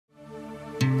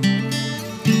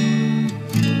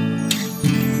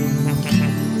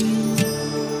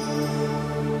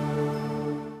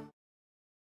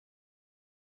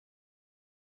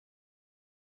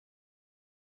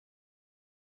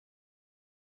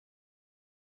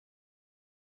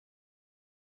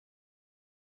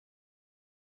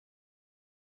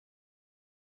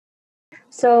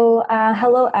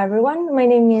Hello everyone. My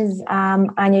name is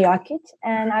Anja Jokić,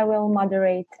 and I will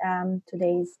moderate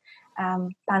today's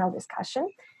panel discussion.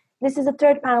 This is the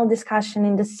third panel discussion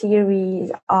in the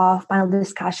series of panel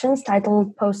discussions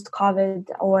titled Post-COVID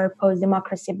or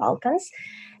Post-Democracy Balkans.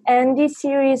 And this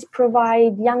series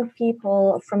provides young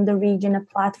people from the region a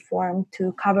platform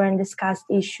to cover and discuss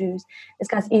issues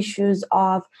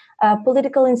of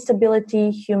political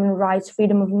instability, human rights,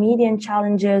 freedom of media, and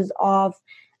challenges of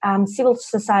civil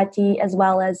society as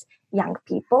well as young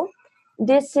people.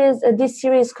 This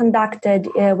series conducted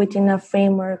within a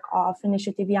framework of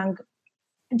Initiative Young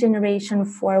Generation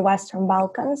for Western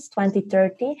Balkans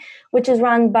 2030, which is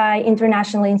run by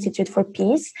International Institute for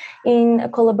Peace in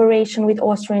collaboration with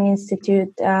Austrian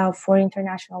Institute for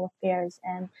International Affairs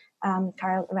and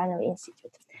Karl Renner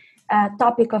Institute.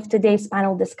 Topic of today's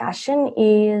panel discussion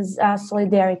is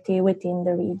solidarity within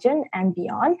the region and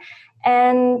beyond.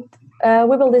 And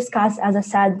we will discuss, as I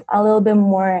said, a little bit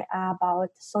more about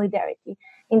solidarity.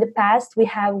 In the past, we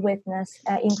have witnessed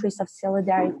an increase of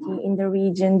solidarity in the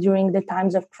region during the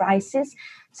times of crisis,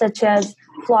 such as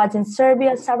floods in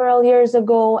Serbia several years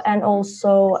ago, and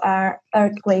also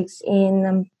earthquakes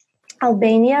in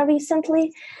Albania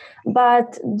recently.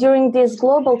 But during this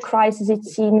global crisis, it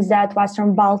seems that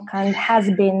Western Balkans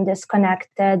has been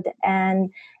disconnected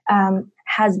and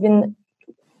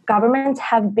governments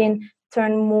have been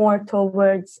turned more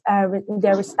towards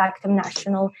their respective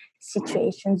national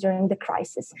situations during the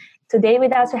crisis. Today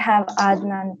with us we have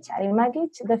Adnan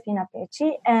Ćerimagić, Dafina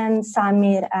Peçi, and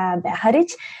Samir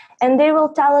Beharić, and they will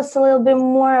tell us a little bit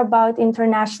more about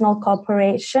international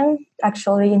cooperation,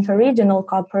 actually interregional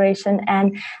cooperation,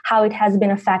 and how it has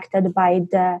been affected by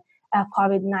the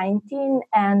COVID-19,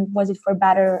 and was it for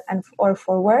better or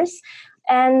for worse.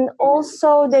 And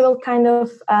also they will kind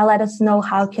of let us know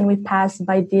how can we pass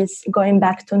by this going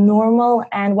back to normal,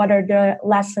 and what are the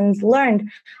lessons learned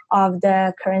of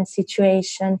the current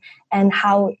situation, and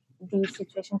how the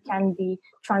situation can be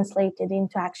translated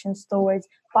into actions towards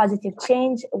positive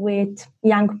change with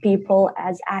young people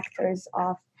as actors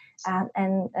of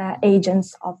and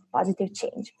agents of positive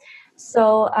change.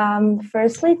 So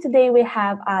firstly, today we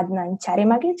have Adnan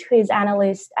Ćerimagić, who is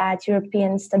analyst at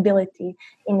European Stability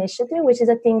Initiative, which is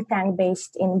a think tank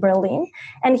based in Berlin.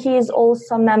 And he is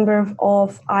also a member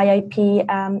of IIP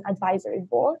advisory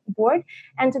board.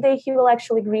 And today he will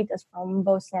actually greet us from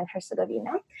Bosnia and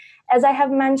Herzegovina. As I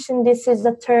have mentioned, this is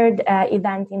the third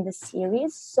event in the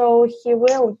series. So he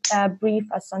will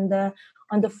brief us on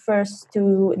the first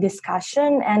two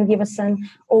discussion and give us an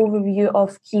overview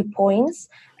of key points.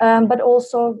 But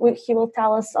also he will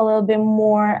tell us a little bit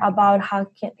more about how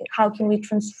can we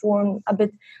transform a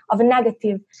bit of a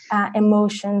negative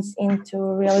emotions into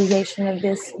realization of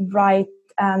this bright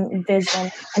vision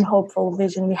and hopeful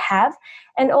vision we have.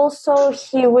 And also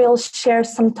he will share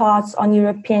some thoughts on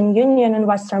European Union and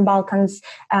Western Balkans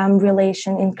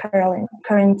relation in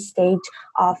current stage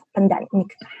of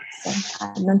pandemic. So,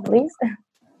 Adnan, please.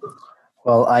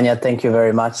 Well, Anja, thank you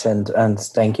very much, and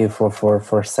thank you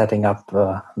for setting up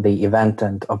the event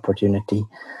and opportunity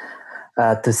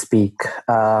to speak.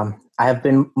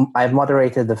 I've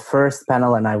moderated the first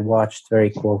panel, and I watched very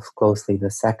closely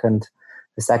the second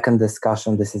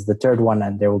discussion. This is the third one,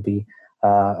 and there will be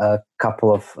a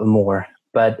couple of more.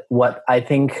 But what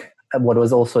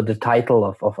was also the title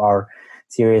of our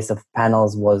series of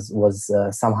panels was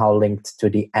somehow linked to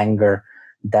the anger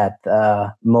that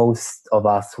most of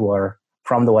us who are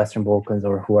from the Western Balkans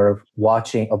or who are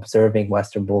observing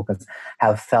Western Balkans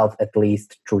have felt, at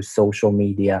least through social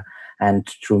media and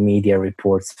through media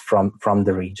reports from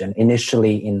the region.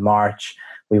 Initially in March,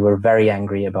 we were very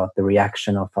angry about the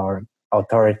reaction of our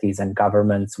authorities and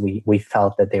governments. We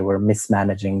felt that they were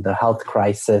mismanaging the health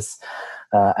crisis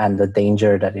and the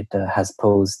danger that it has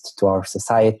posed to our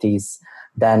societies.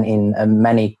 Then in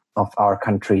many of our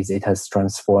countries, it has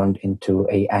transformed into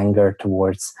a anger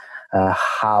towards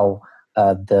how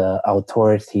the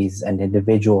authorities and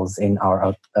individuals in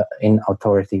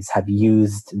authorities have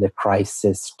used the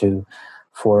crisis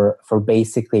for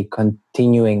basically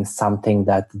continuing something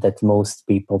that most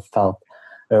people felt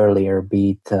earlier,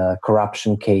 be it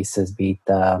corruption cases, be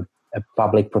it a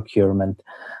public procurement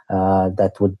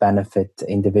that would benefit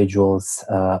individuals,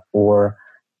 or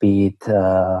be it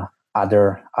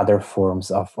other forms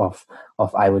of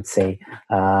I would say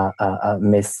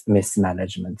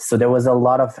mismanagement. So there was a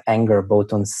lot of anger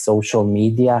both on social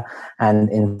media, and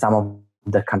in some of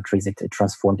the countries it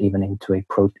transformed even into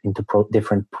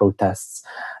different protests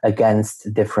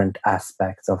against different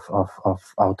aspects of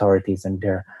authorities and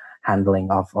their handling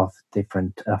of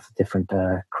different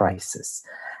crises.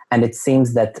 And it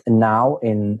seems that now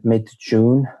in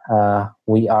mid-June,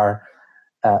 we are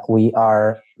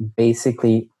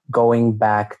basically going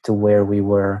back to where we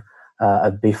were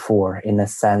before, in a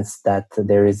sense that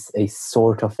there is a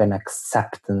sort of an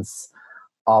acceptance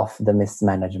of the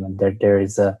mismanagement. There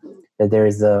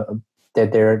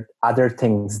are other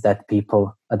things that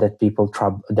people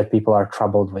are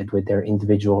troubled with their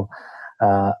individual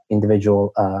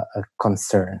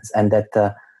concerns, and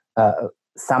that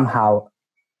somehow,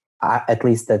 at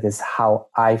least that is how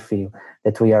I feel,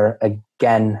 that we are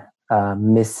again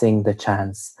missing the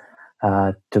chance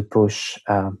to push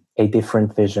a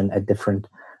different vision, a different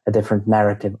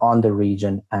narrative on the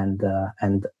region and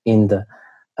in the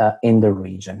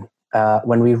region.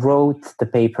 When we wrote the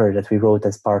paper that we wrote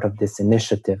as part of this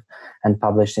initiative and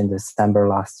published in December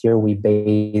last year, we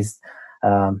based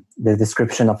the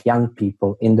description of young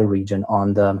people in the region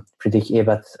on the Friedrich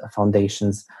Ebert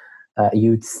Foundation's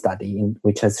youth study,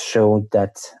 which has shown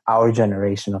that our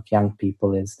generation of young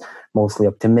people is mostly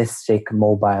optimistic,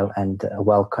 mobile, and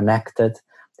well-connected,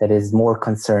 that is more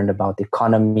concerned about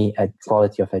economy,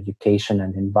 quality of education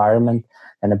and environment,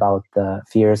 than about the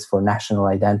fears for national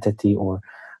identity or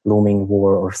looming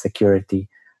war or security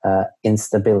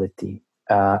instability.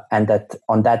 And that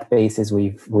on that basis,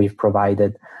 we've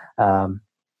provided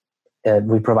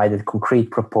concrete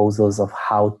proposals of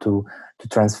how to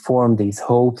transform these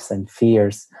hopes and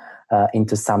fears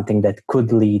into something that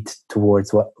could lead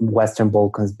towards Western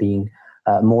Balkans being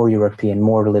more European,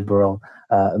 more liberal,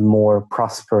 more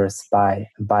prosperous by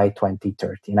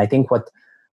 2030. And I think what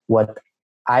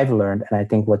I've learned, and I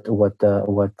think what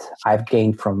I've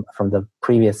gained from the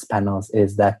previous panels,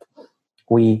 is that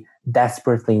we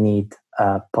desperately need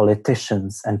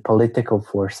politicians and political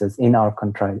forces in our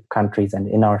countries and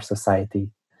in our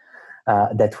society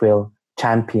that will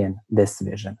champion this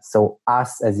vision. So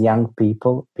us as young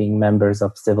people, being members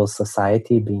of civil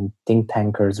society, being think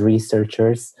tankers,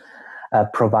 researchers,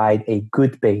 provide a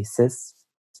good basis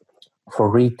for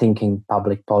rethinking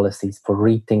public policies, for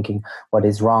rethinking what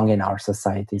is wrong in our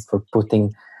societies, for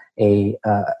putting a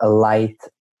light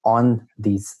on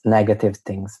these negative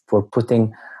things, for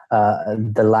putting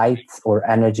the light or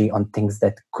energy on things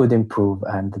that could improve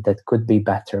and that could be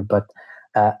better. But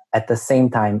at the same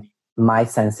time, my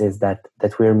sense is that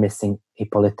we're missing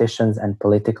politicians and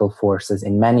political forces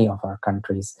in many of our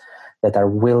countries that are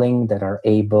willing, that are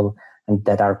able, and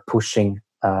that are pushing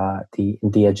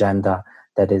the agenda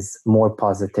that is more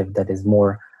positive, that is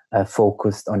more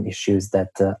focused on issues that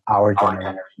our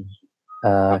generation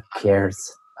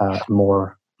cares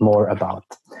more about.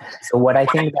 So what I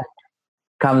think that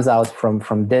comes out from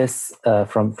this,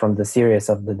 from the series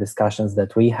of the discussions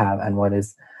that we have, and what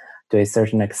is to a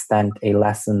certain extent a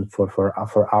lesson for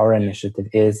our initiative,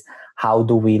 is how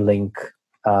do we link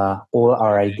all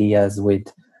our ideas with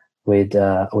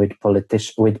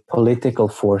political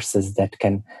forces that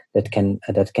can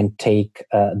take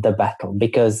the battle.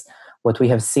 Because what we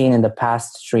have seen in the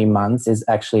past 3 months is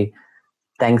actually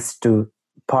thanks to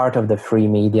part of the free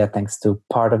media, thanks to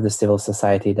part of the civil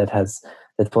society that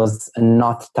was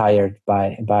not tired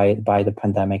by the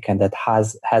pandemic, and that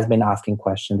has been asking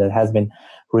questions, that has been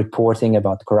reporting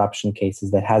about corruption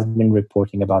cases, that has been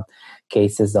reporting about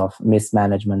cases of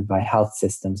mismanagement by health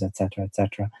systems, etc.,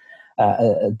 etc.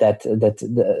 That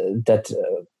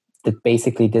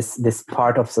basically this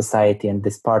part of society and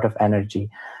this part of energy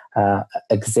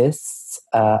exists,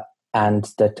 and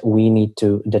that we need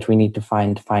to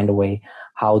find a way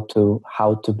how to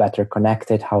better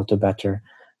connect it, how to better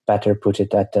put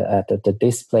it at the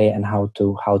display, and how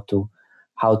to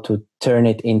turn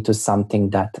it into something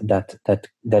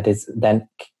that is then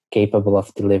capable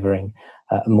of delivering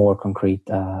more concrete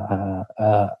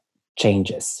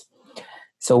changes.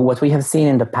 So what we have seen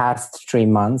in the past 3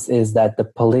 months is that the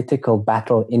political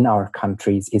battle in our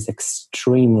countries is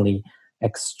extremely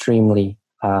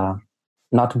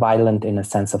not violent in a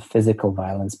sense of physical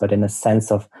violence, but in a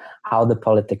sense of how the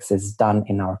politics is done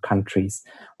in our countries.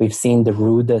 We've seen the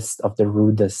rudest of the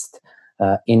rudest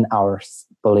in our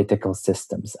political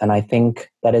systems, and I think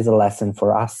that is a lesson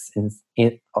for us in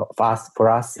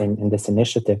this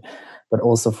initiative, but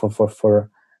also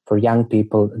for young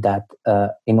people, that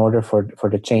in order for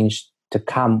the change to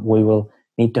come, we will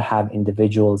need to have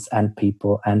individuals and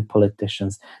people and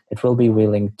politicians that will be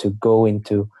willing to go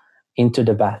into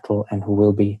the battle, and who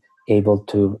will be able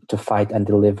to fight and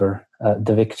deliver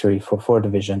the victory for the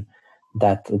vision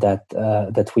that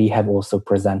we have also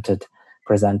presented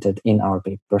in our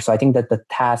paper. So I think that the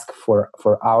task for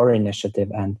our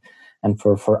initiative and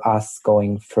for us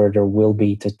going further will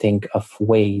be to think of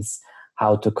ways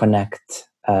how to connect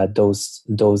those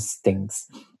things,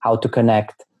 how to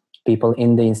connect people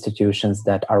in the institutions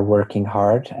that are working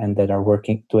hard and that are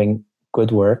doing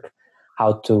good work,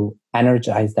 how to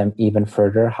energize them even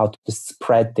further, how to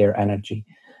spread their energy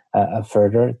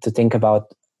further, to think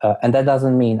about, and that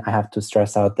doesn't mean, I have to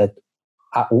stress out that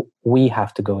we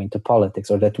have to go into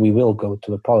politics or that we will go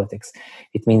to politics.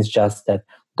 It means just that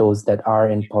those that are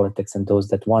in politics and those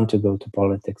that want to go to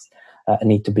politics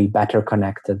need to be better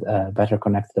connected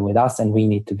with us, and we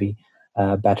need to be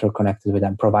better connected with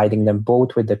them, providing them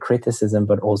both with the criticism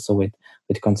but also with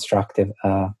constructive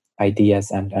ideas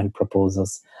and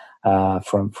proposals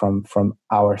from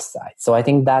our side. So I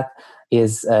think that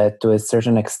is to a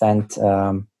certain extent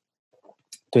for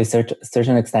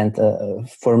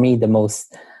me the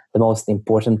most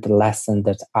important lesson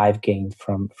that I've gained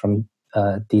from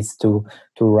these two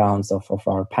rounds of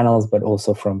our panels, but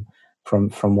also from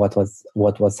what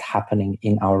was happening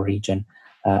in our region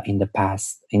in the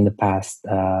past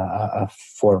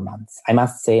 4 months. I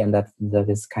must say, and that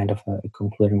is kind of a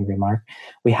concluding remark,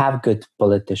 we have good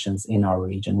politicians in our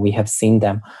region. We have seen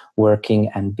them working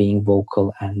and being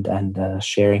vocal and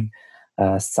sharing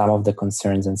some of the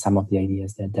concerns and some of the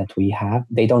ideas that we have.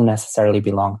 They don't necessarily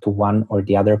belong to one or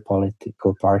the other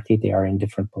political party. They are in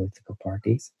different political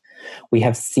parties. We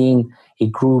have seen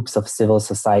groups of civil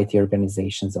society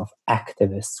organizations, of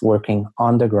activists working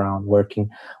on the ground, working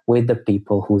with the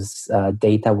people whose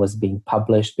data was being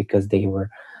published because they were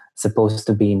supposed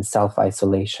to be in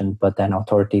self-isolation, but then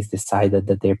authorities decided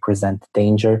that they present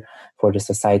danger for the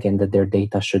society and that their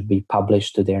data should be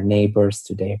published to their neighbors,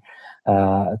 to their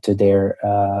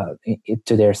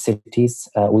cities.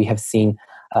 We have seen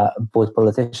both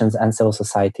politicians and civil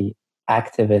society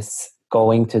activists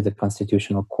going to the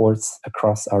constitutional courts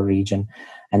across our region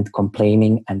and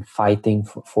complaining and fighting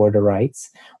for the rights.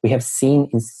 We have seen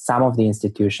in some of the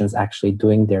institutions actually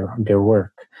doing their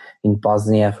work. In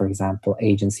Bosnia, for example,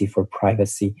 Agency for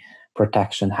Privacy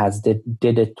Protection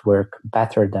did it work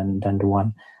better than the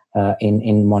one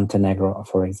in Montenegro,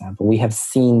 for example. We have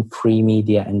seen free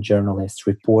media and journalists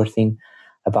reporting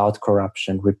about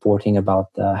corruption, reporting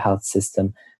about the health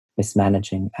system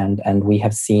mismanaging, and we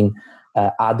have seen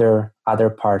other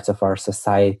parts of our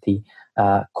society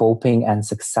coping and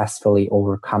successfully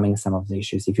overcoming some of the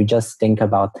issues. If you just think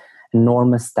about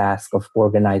enormous task of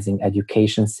organizing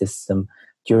education system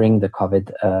during the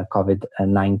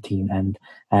COVID-19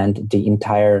 and the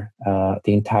entire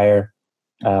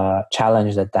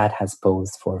challenge that has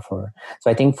posed for. So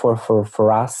I think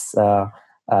for us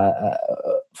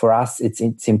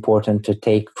it's important to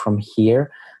take from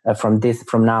here. From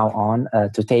now on,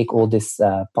 to take all this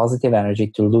positive energy,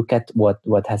 to look at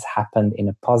what has happened in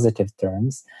a positive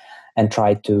terms, and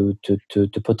try to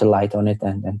put a light on it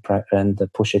and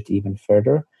push it even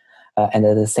further, and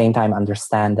at the same time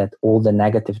understand that all the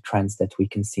negative trends that we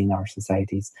can see in our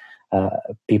societies,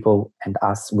 people and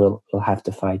us will have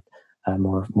to fight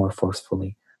more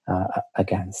forcefully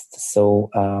against. So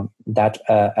that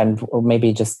and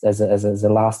maybe just as a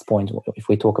last point, if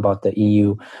we talk about the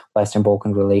EU Western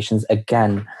Balkan relations,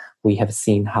 again we have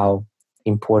seen how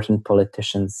important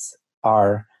politicians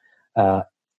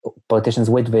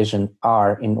with vision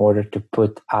are in order to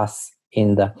put us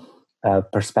in the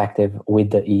perspective with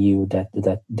the EU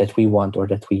that we want or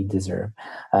that we deserve.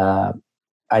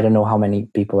 I don't know how many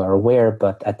people are aware,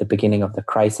 but at the beginning of the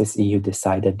crisis, EU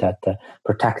decided that the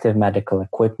protective medical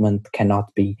equipment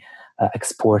cannot be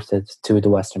exported to the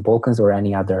Western Balkans or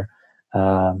any other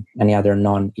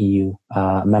non-EU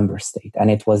member state. And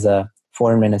it was a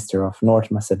foreign minister of North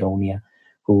Macedonia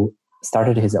who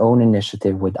started his own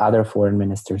initiative with other foreign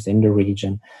ministers in the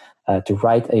region to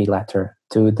write a letter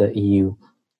to the EU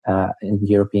in the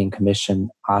European Commission,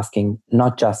 asking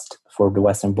not just for the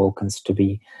Western Balkans to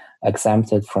be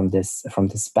exempted from this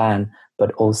ban,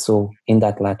 but also in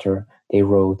that letter they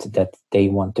wrote that they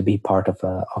want to be part of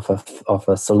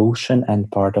a solution and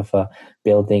part of a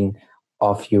building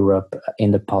of Europe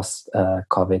in the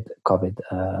post-COVID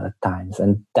times,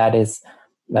 and that is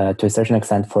to a certain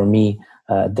extent for me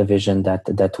the vision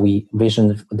that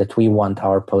we want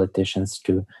our politicians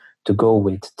to go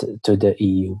with to the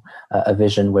EU, a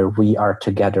vision where we are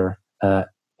together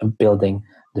building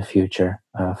the future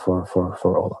for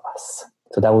all of us.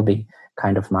 So that would be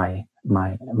kind of my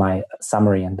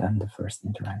summary and then the first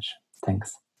intervention.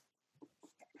 Thanks.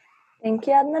 Thank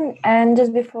you, Adnan. And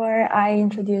just before I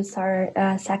introduce our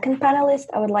second panelist,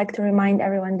 I would like to remind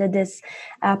everyone that this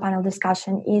panel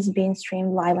discussion is being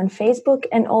streamed live on Facebook.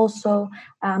 And also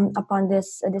upon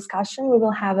this discussion, we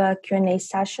will have a Q&A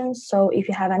session. So if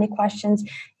you have any questions,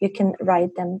 you can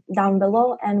write them down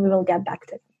below and we will get back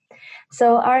to them.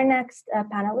 So our next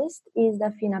panelist is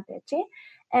Dafina Peçi,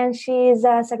 and she is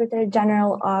Secretary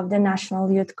General of the National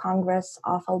Youth Congress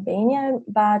of Albania,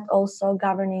 but also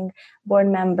governing board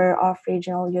member of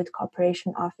Regional Youth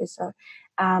Cooperation Office,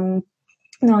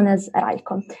 known as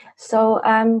RYCO. So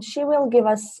she will give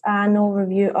us an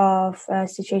overview of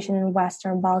situation in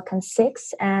Western Balkans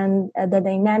 6 and the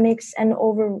dynamics and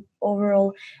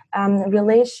overall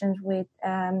relations with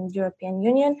European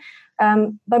Union,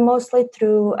 but mostly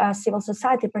through a civil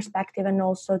society perspective and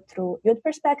also through youth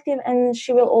perspective. And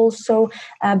she will also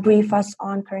brief us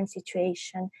on current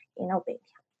situation in Albania.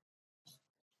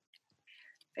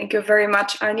 Thank you very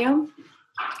much, Anja,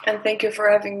 and thank you for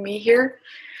having me here.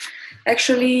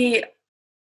 Actually,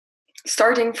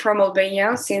 starting from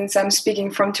Albania, since I'm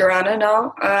speaking from Tirana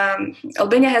now,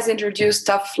 Albania has introduced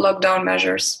tough lockdown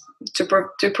measures to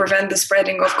prevent the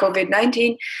spreading of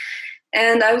COVID-19.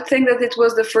 And I would think that it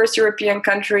was the first European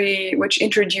country which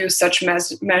introduced such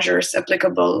measures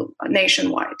applicable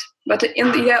nationwide. But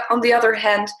on the other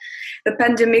hand, the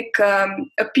pandemic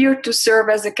appeared to serve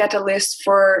as a catalyst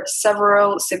for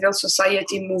several civil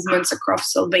society movements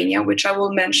across Albania, which I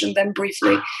will mention them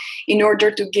briefly in order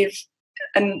to give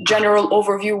a general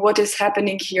overview what is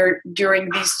happening here during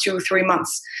these 2-3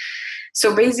 months.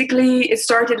 So basically, it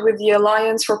started with the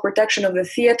Alliance for Protection of the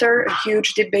Theatre, a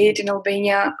huge debate in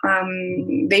Albania.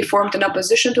 They formed an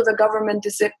opposition to the government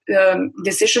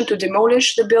decision to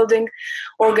demolish the building,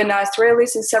 organized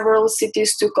rallies in several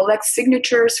cities to collect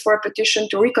signatures for a petition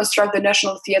to reconstruct the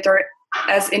National Theatre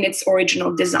as in its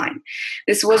original design.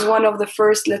 This was one of the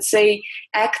first, let's say,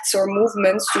 acts or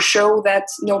movements to show that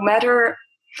no matter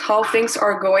how things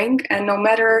are going and no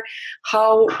matter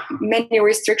how many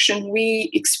restrictions we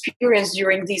experience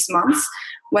during these months,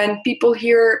 when people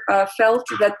here felt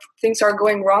that things are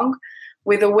going wrong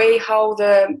with the way how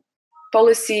the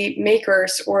policy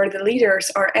makers or the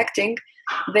leaders are acting,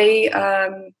 they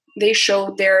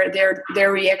showed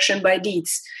their reaction by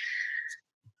deeds.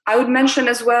 I would mention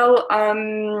as well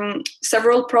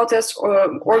several protests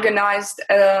organized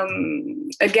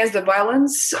against the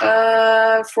violence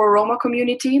for Roma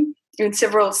community in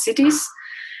several cities.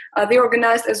 They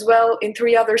organized as well in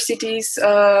 3 other cities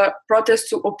protests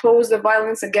to oppose the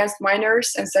violence against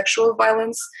minors and sexual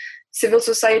violence. Civil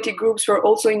society groups were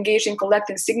also engaged in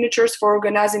collecting signatures for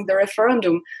organizing the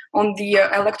referendum on the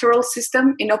electoral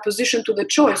system in opposition to the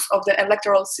choice of the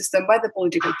electoral system by the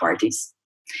political parties.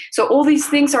 So all these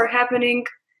things are happening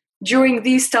during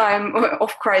this time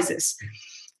of crisis.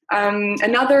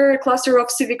 Another cluster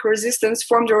of civic resistance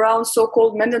formed around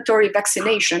so-called mandatory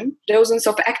vaccination. Dozens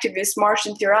of activists marched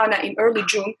in Tirana in early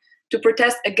June to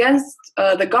protest against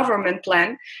the government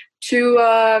plan to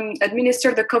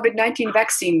administer the COVID-19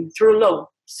 vaccine through law.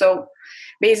 So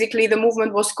basically the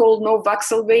movement was called No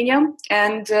Vax Albania,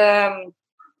 and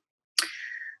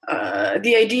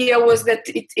the idea was that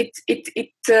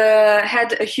it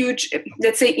had a huge,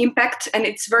 let's say, impact, and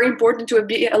it's very important to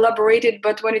be elaborated.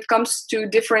 But when it comes to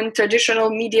different traditional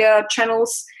media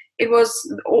channels, it was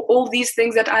all these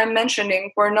things that I'm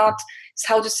mentioning were not,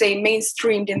 how to say,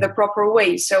 mainstreamed in the proper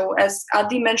way. So as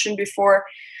Adi mentioned before,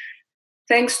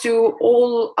 thanks to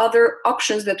all other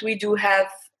options that we do have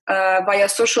via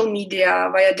social media,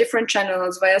 via different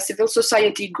channels, via civil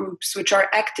society groups which are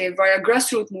active, via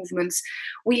grassroots movements,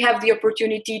 we have the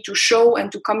opportunity to show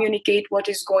and to communicate what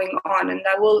is going on. And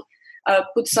I will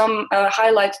put some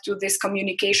highlight to this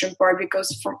communication part,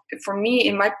 because for me,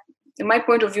 in my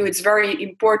point of view, it's very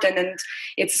important, and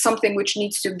it's something which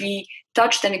needs to be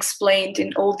touched and explained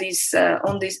in all this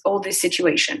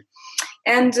situation.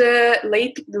 And the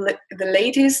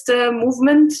latest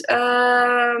movement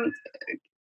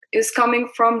is coming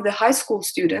from the high school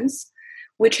students,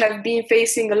 which have been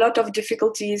facing a lot of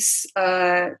difficulties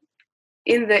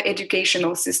in the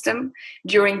educational system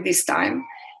during this time.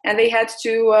 And they had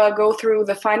to go through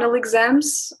the final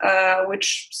exams,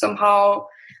 which somehow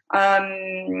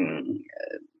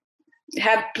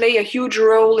play a huge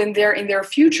role in their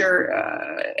future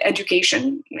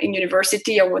education in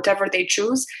university or whatever they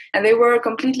choose, and they were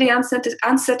completely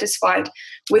unsatisfied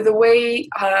with the way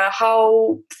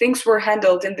how things were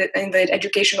handled in the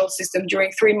educational system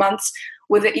during 3 months,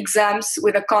 with the exams,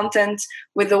 with the content,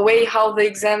 with the way how the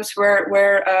exams were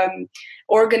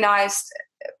organized.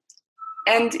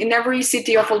 And in every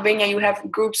city of Albania, you have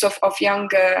groups of young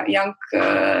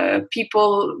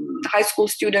people, high school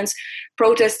students,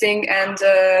 protesting and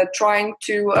trying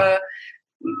to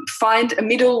find a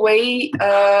middle way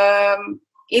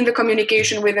in the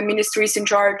communication with the ministries in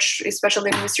charge, especially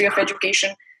the Ministry of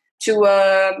Education, to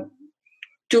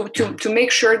to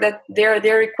make sure that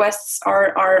their requests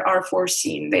are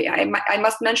foreseen. I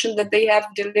must mention that they have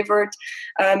delivered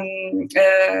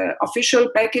official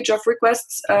package of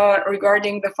requests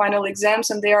regarding the final exams,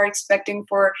 and they are expecting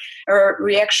for a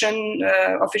reaction,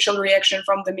 official reaction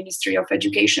from the Ministry of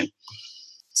Education.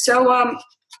 So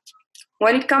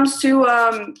when it comes to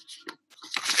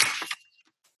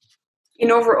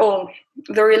in overall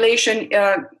the relation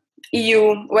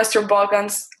EU, Western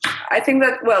Balkans, I think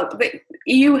that, well, the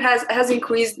EU has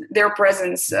increased their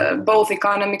presence both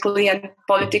economically and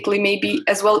politically, maybe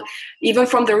as well, even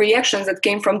from the reactions that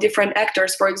came from different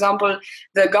actors. For example,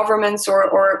 the governments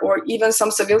or even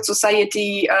some civil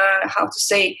society,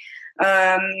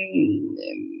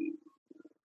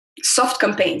 soft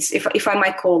campaigns, if I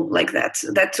might call like that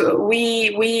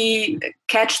we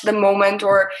catch the moment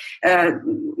or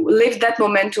live that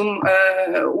momentum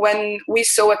when we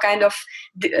saw a kind of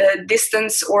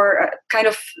distance or a kind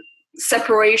of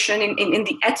separation in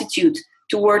the attitude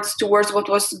towards what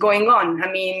was going on.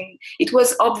 I mean, it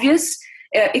was obvious,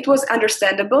 it was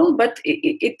understandable, but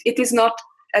it is not,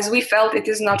 as we felt, it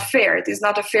is not fair. It is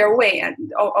not a fair way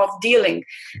of dealing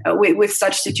with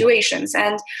such situations.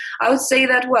 And I would say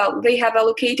that, well, they have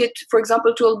allocated, for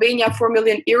example, to Albania 4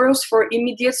 million euros for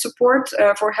immediate support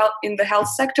for health in the health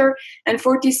sector, and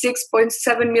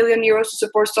 46.7 million euros to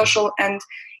support social and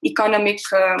economic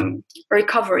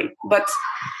recovery. But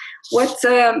what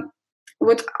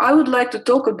I would like to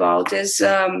talk about is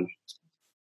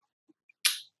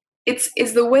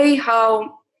it's the way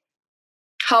how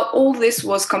all this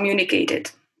was communicated.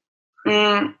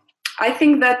 I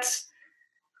think that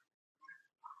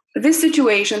this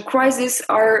situation, crises,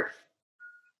 are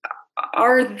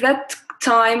that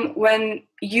time when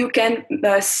you can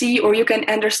see or you can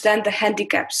understand the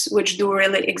handicaps which do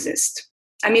really exist.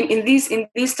 I mean, in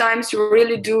these times, you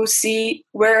really do see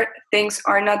where things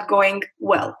are not going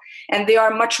well, and they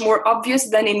are much more obvious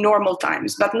than in normal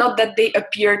times, but not that they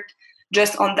appeared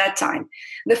just on that time.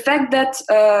 The fact that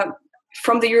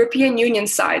from the European Union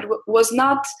side was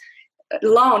not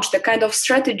launched a kind of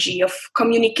strategy of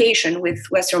communication with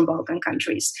Western Balkan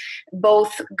countries,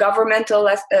 both governmental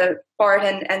part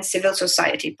and civil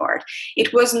society part.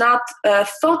 It was not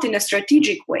thought in a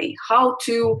strategic way how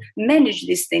to manage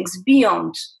these things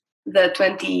beyond the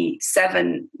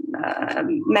 27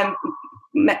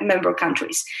 member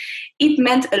countries. It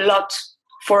meant a lot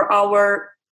for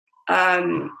our,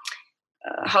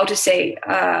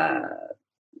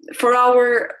 for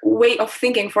our way of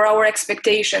thinking, for our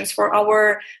expectations, for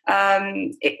our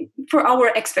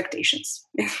expectations.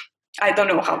 I don't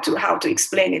know how to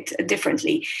explain it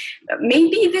differently.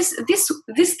 Maybe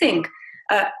this thing,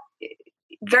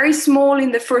 very small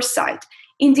in the first sight,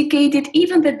 indicated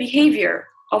even the behavior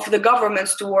of the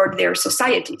governments toward their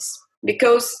societies,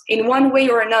 because in one way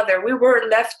or another we were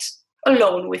left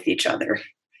alone with each other.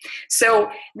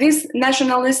 So this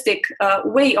nationalistic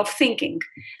way of thinking,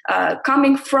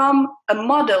 coming from a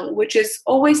model which is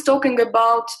always talking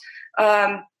about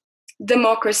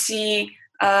democracy,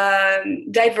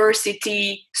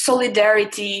 diversity,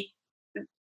 solidarity,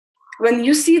 when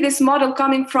you see this model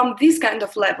coming from this kind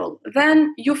of level,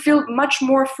 then you feel much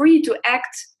more free to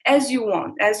act as you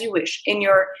want, as you wish, in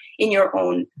your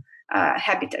own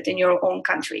habitat, in your own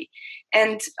country.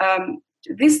 And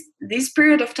this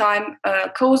period of time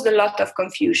caused a lot of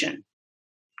confusion,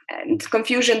 and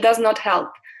confusion does not help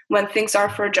when things are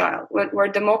fragile, where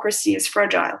democracy is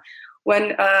fragile,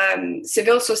 when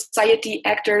civil society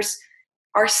actors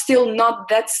are still not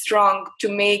that strong to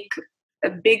make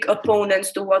big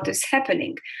opponents to what is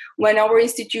happening, when our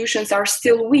institutions are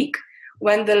still weak,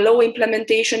 when the law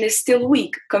implementation is still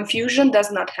weak. Confusion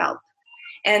does not help.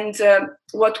 And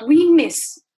what we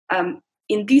miss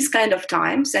in these kind of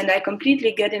times, and I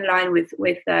completely get in line with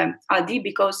Adi,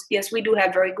 because yes, we do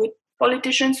have very good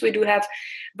politicians, we do have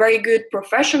very good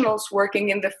professionals working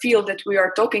in the field that we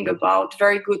are talking about,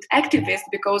 very good activists,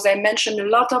 because I mentioned a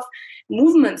lot of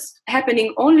movements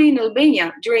happening only in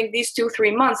Albania during these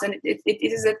 2-3 months, and it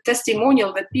is a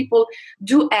testimonial that people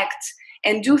do act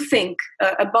and do think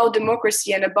about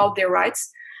democracy and about their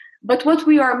rights. But what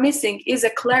we are missing is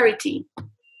a clarity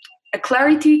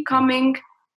coming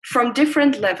from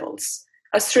different levels,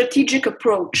 a strategic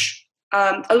approach,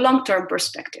 a long-term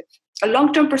perspective. A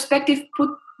long-term perspective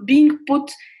being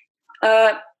put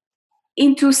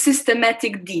into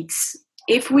systematic deeds.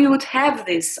 If we would have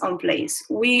this on place,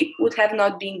 we would have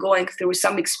not been going through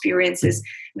some experiences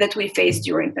that we faced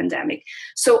during pandemic.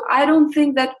 So I don't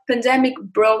think that pandemic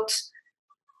brought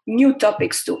new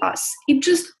topics to us. It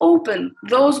just opened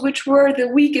those which were the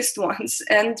weakest ones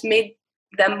and made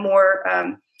them more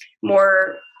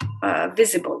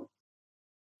visible.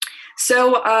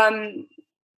 So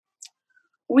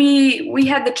we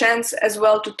had the chance as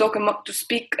well to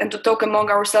speak and to talk among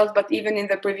ourselves, but even in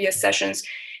the previous sessions,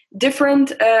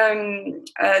 different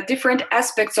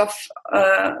aspects of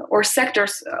or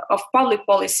sectors of public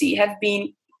policy have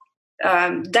been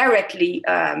directly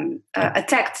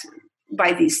attacked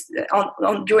by this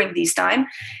during this time,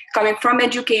 coming from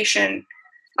education,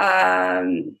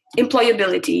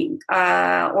 employability,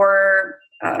 or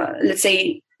let's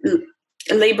say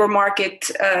labor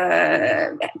market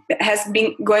has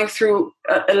been going through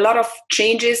a lot of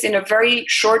changes in a very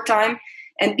short time,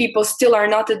 and people still are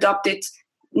not adopted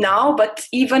now, but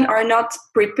even are not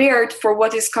prepared for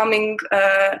what is coming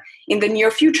in the near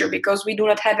future, because we do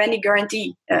not have any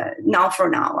guarantee now.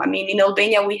 I mean, in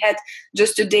Albania, we had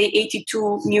just today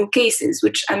 82 new cases,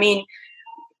 which, I mean,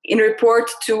 in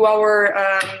report to our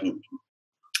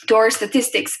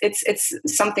statistics, it's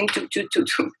something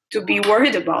to be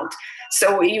worried about.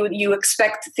 So you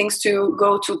expect things to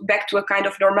go back to a kind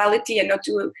of normality and not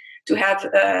to have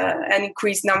an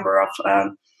increased number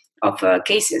of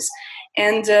cases.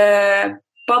 And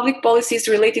public policies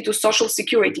related to social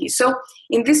security. So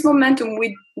in this momentum,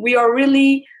 we are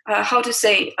really,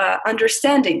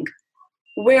 understanding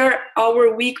where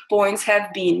our weak points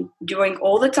have been during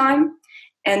all the time.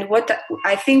 And what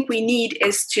I think we need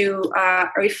is to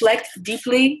reflect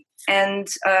deeply and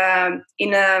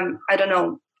in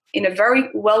a very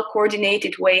well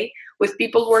coordinated way with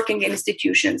people working in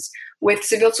institutions, with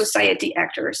civil society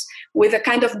actors, with a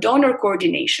kind of donor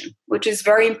coordination, which is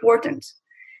very important,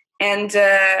 and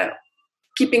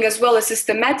keeping as well a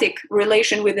systematic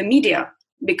relation with the media,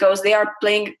 because they are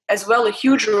playing as well a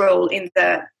huge role in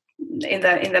the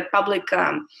public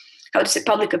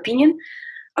public opinion,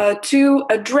 to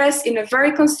address in a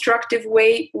very constructive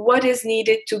way what is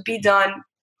needed to be done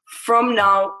from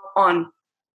now on,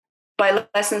 by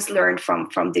lessons learned from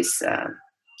these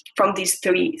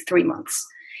three months.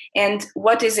 And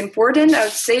what is important, I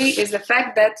would say, is the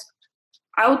fact that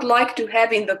I would like to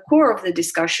have in the core of the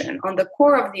discussion, on the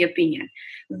core of the opinion,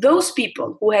 those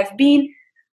people who have been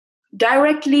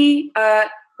directly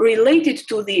related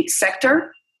to the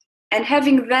sector, and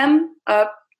having them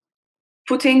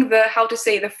putting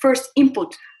the first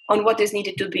input on what is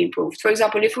needed to be improved. For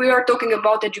example, if we are talking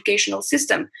about educational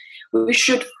system, we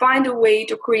should find a way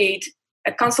to create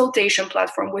a consultation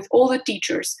platform with all the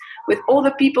teachers, with all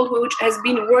the people who has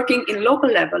been working in local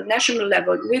level, national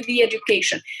level, with the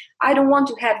education. I don't want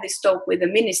to have this talk with the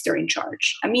minister in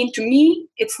charge. I mean, to me,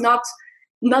 it's not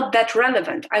that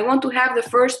relevant. I want to have the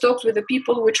first talks with the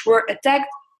people which were attacked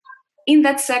in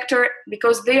that sector,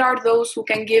 because they are those who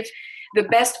can give the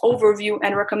best overview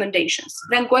and recommendations.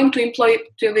 Then going to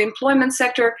the employment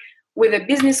sector with a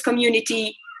business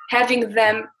community, having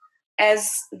them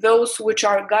as those which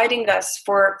are guiding us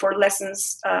for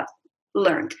lessons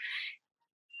learned.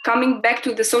 Coming back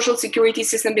to the social security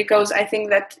system, because I think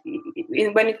that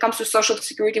when it comes to social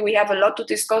security, we have a lot to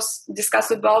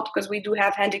discuss about, because we do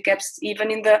have handicaps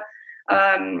even in the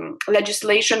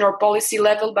legislation or policy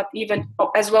level, but even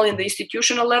as well in the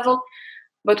institutional level.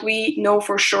 But we know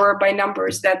for sure by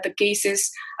numbers that the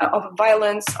cases of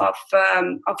violence, of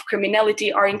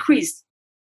criminality are increased.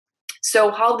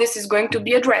 So how this is going to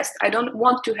be addressed? I don't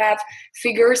want to have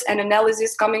figures and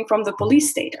analysis coming from the police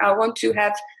state. I want to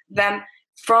have them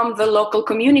from the local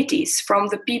communities, from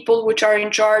the people which are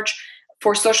in charge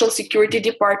for social security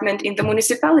department in the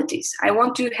municipalities. I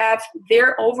want to have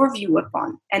their overview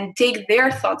upon and take their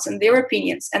thoughts and their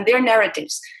opinions and their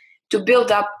narratives to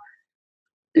build up,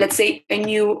 let's say, a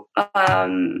new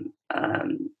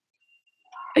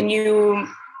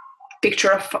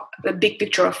picture of the big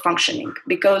picture of functioning,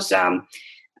 because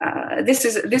this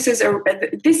is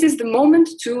the moment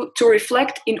to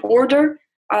reflect in order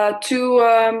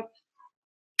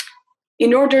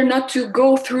not to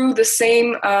go through the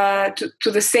same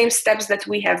to the same steps that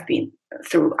we have been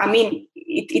through. I mean,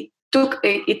 it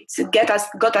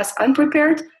got us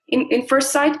unprepared in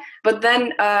first sight, but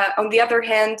then on the other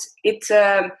hand,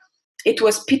 it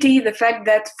was pity the fact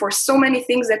that for so many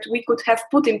things that we could have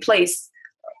put in place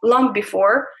long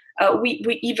before,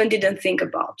 we even didn't think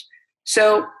about.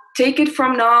 So take it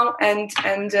from now and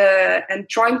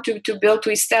trying to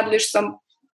establish some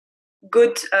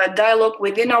good dialogue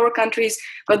within our countries,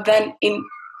 but then in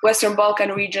Western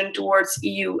Balkan region towards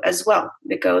EU as well,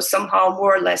 because somehow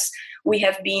more or less we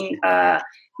have been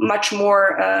much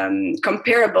more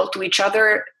comparable to each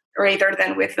other rather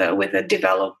than with the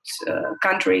developed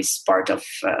countries part of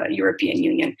European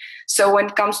Union. So when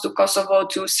it comes to Kosovo,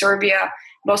 to Serbia,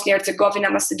 Bosnia-Herzegovina,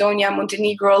 Macedonia,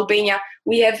 Montenegro, Albania,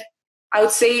 we have I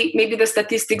would say maybe the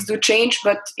statistics do change,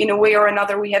 but in a way or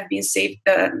another, we have been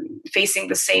facing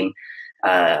the same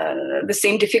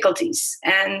difficulties.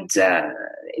 And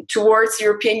towards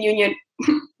European Union,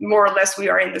 more or less, we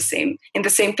are in the same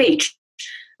page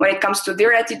when it comes to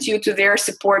their attitude, to their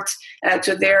support,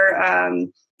 to their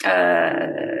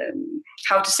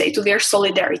to their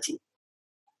solidarity,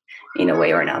 in a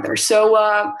way or another. So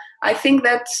I think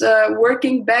that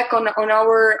working back on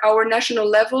our national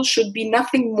level should be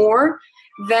nothing more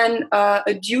than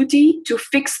a duty to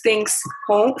fix things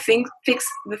home, fix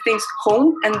the things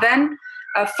home, and then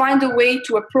find a way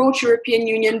to approach European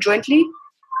Union jointly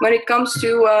when it comes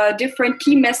to different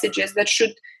key messages that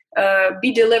should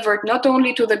be delivered not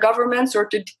only to the governments or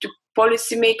to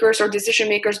policymakers or decision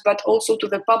makers, but also to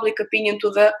the public opinion, to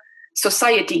the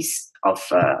societies of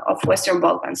Western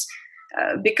Balkans.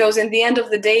 Because in the end of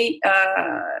the day,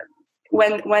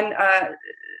 when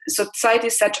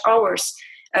societies such ours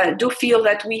do feel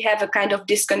that we have a kind of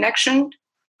disconnection,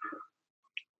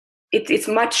 it's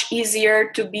much easier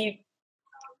to be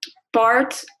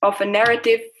part of a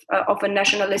narrative, of a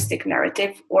nationalistic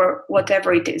narrative, or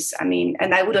whatever it is. I mean,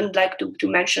 and I wouldn't like to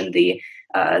mention the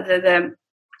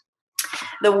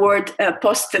word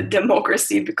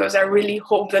post-democracy, because I really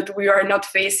hope that we are not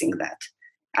facing that.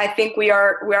 I think we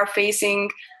are facing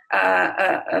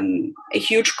a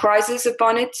huge crisis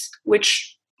upon it,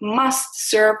 which must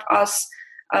serve us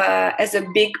as a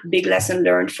big lesson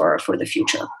learned for the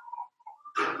future.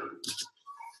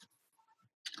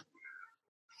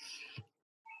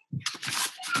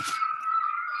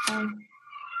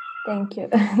 Thank you,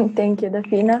 thank you,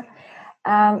 Dafina.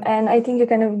 And I think you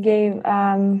kind of gave,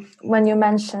 when you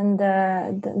mentioned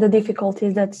the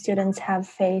difficulties that students have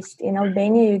faced in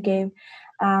Albania, you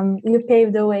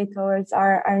paved the way towards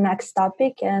our next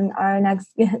topic and our next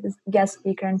guest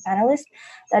speaker and panelist.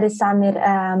 That is Samir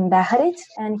Beharić,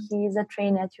 and he is a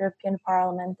trainee at European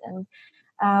Parliament and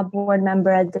board member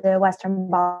at the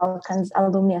Western Balkans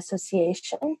Alumni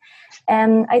Association.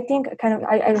 And I think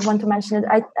I want to mention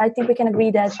it. I think we can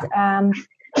agree that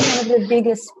one of the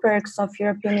biggest perks of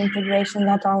European integration,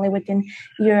 not only within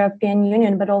European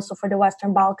Union, but also for the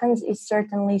Western Balkans, is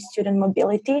certainly student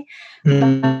mobility.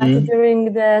 Mm-hmm. But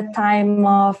during the time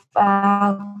of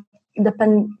the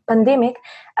pandemic,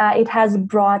 it has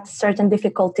brought certain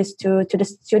difficulties to the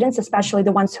students, especially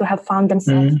the ones who have found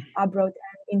themselves abroad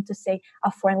into, say,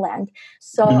 a foreign land.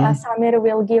 So Samir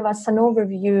will give us an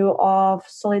overview of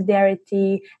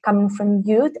solidarity coming from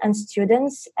youth and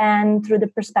students, and through the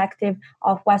perspective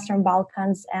of Western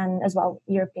Balkans and as well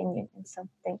European Union. So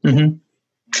thank you. Mm-hmm.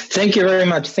 Thank you very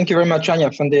much. Thank you very much,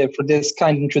 Anja, for this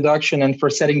kind introduction and for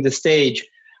setting the stage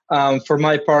for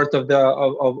my part of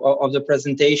the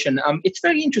presentation. It's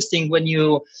very interesting when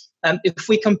you, if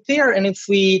we compare and if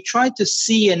we try to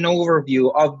see an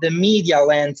overview of the media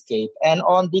landscape and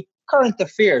on the current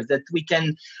affairs that we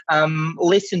can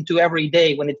listen to every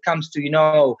day when it comes to,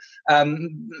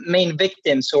 main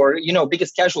victims or,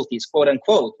 biggest casualties, quote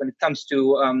unquote, when it comes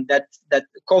to that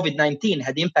COVID-19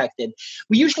 had impacted.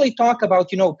 We usually talk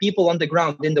about, people on the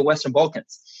ground in the Western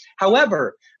Balkans.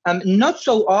 However, not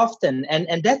so often,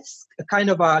 and that's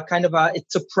it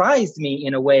surprised me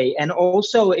in a way, and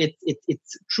also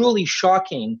it's truly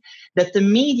shocking that the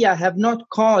media have not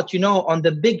caught, on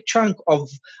the big chunk of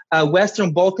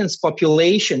Western Balkans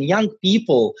population, young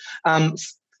people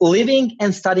living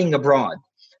and studying abroad.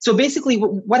 So basically,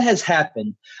 what has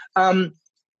happened?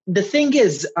 The thing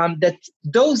is that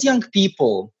those young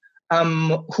people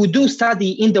who do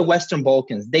study in the Western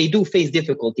Balkans, they do face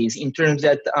difficulties in terms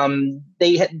that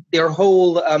their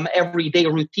whole everyday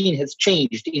routine has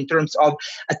changed in terms of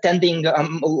attending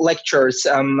lectures,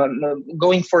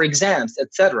 going for exams,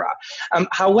 etc.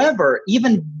 However,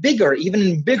 even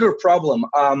bigger problem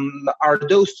are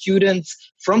those students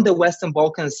from the Western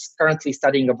Balkans currently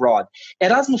studying abroad.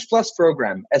 Erasmus Plus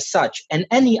program, as such, and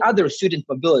any other student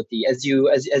mobility, as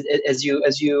you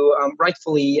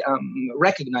rightfully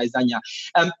recognized, Anja,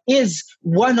 is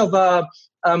one of a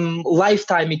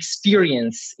lifetime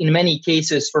experience in many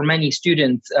cases for many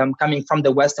students coming from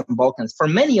the Western Balkans. For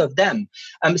many of them,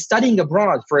 studying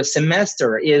abroad for a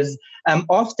semester is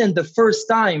often the first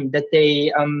time that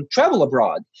they travel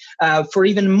abroad. For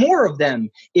even more of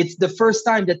them, it's the first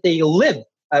time that they live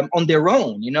on their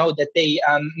own, that they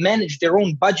manage their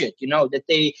own budget, that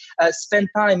they spend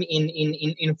time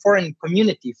in foreign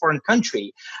community, foreign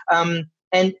country.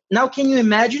 And now can you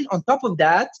imagine, on top of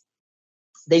that,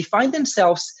 they find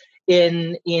themselves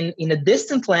in a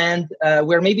distant land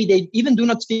where maybe they even do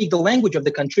not speak the language of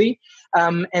the country,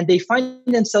 and they find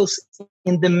themselves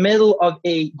in the middle of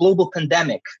a global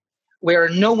pandemic where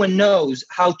no one knows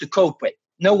how to cope with.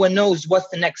 No one knows what's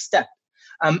the next step.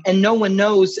 and no one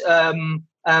knows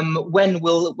when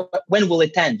will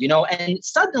it end, and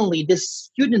suddenly this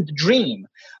student dream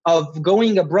of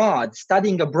going abroad,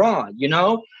 studying abroad,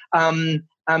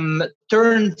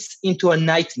 turns into a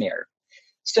nightmare.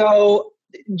 So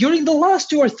during the last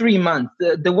 2 or 3 months,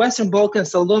 the Western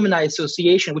Balkans Alumni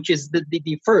Association, which is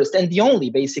the first and the only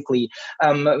basically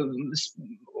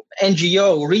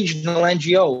NGO, regional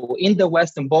NGO in the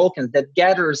Western Balkans that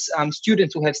gathers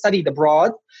students who have studied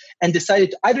abroad and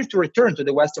decided either to return to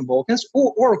the Western Balkans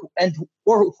or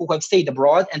who have stayed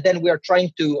abroad, and then we are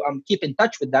trying to keep in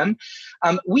touch with them.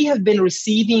 We have been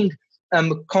receiving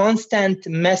constant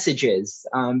messages.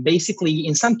 Basically,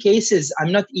 in some cases,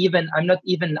 I won't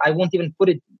even put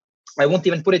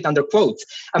it under quotes.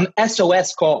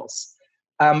 SOS calls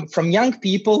from young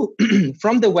people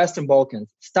from the Western Balkans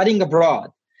studying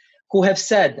abroad, who have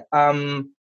said,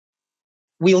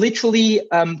 we literally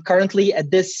currently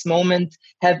at this moment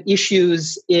have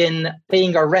issues in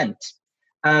paying our rent,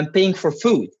 paying for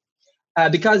food.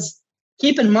 Because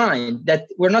keep in mind that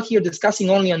we're not here discussing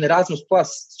only on Erasmus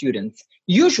Plus students.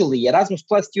 Usually Erasmus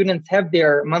Plus students have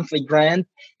their monthly grant,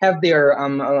 have their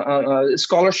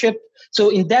scholarship. So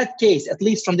in that case, at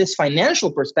least from this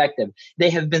financial perspective,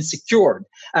 they have been secured.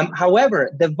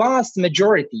 However, the vast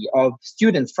majority of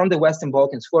students from the Western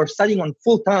Balkans who are studying on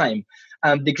full-time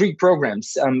degree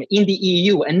programs in the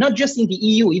EU, and not just in the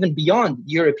EU, even beyond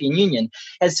the European Union,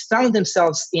 has found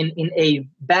themselves in a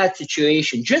bad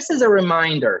situation. Just as a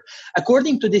reminder,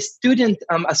 according to the student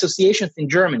associations in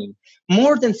Germany,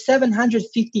 more than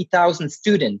 750,000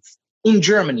 students in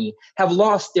Germany have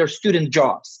lost their student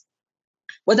jobs.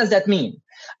 What does that mean?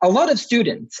 A lot of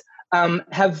students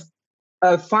have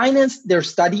financed their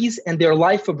studies and their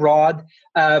life abroad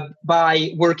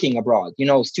by working abroad,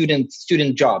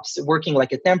 student jobs, working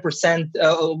like a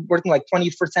 10%, working like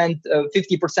 20%,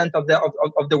 50%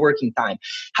 of the working time.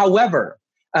 However,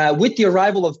 with the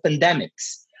arrival of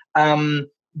pandemics,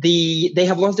 they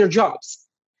have lost their jobs.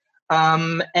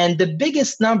 And the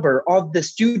biggest number of the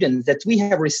students that we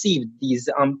have received these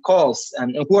calls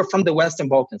who are from the Western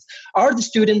Balkans are the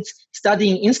students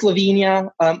studying in Slovenia,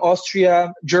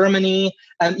 Austria, Germany,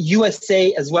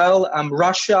 USA as well,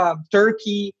 Russia,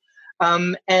 Turkey.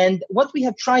 And what we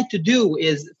have tried to do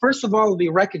is, first of all, we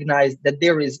recognize that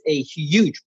there is a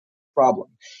huge problem,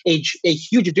 a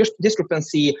huge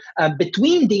discrepancy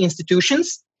between the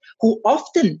institutions who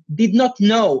often did not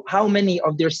know how many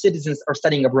of their citizens are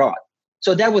studying abroad.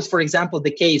 So that was, for example,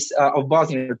 the case of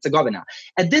Bosnia and Herzegovina.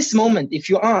 At this moment, if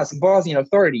you ask Bosnian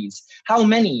authorities how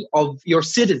many of your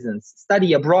citizens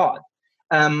study abroad,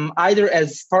 either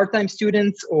as part-time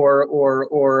students or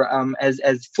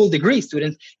as full degree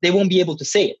students, they won't be able to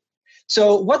say it.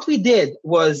 So what we did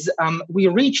was we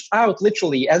reached out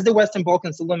literally as the Western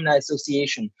Balkans Alumni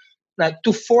Association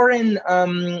to foreign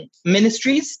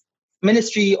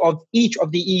ministry of each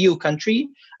of the EU country,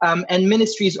 and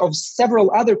ministries of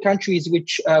several other countries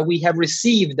which we have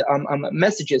received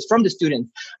messages from the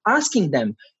students asking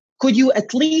them, could you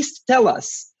at least tell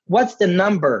us what's the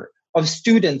number of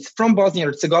students from Bosnia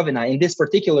and Herzegovina, in this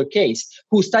particular case,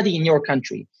 who study in your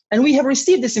country? And we have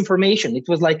received this information. It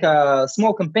was like a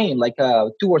small campaign, like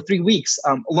 2 or 3 weeks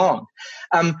long.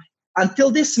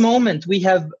 Until this moment, we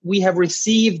have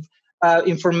received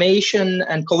information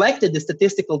and collected the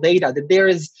statistical data that there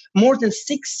is more than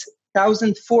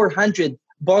 6,400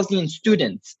 Bosnian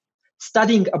students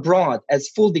studying abroad as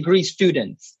full degree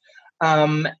students.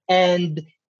 And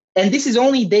this is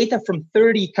only data from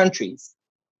 30 countries.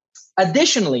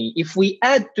 Additionally, if we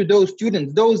add to those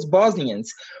students, those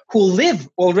Bosnians who live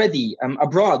already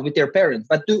abroad with their parents,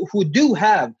 but who do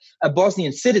have a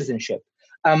Bosnian citizenship,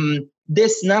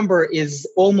 this number is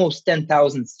almost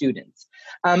 10,000 students.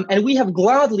 And we have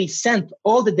gladly sent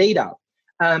all the data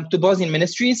to Bosnian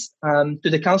ministries, to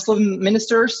the Council of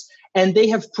Ministers, and they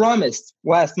have promised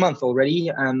last month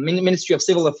already, Ministry of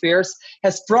Civil Affairs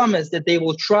has promised that they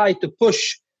will try to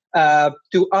push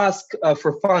to ask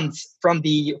for funds from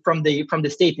the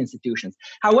state institutions.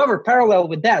 However, parallel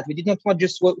with that, we did not want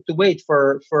just to wait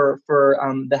for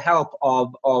the help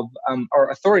of our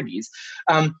authorities.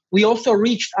 We also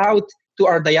reached out to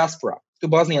our diaspora, to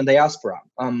Bosnian diaspora,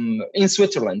 in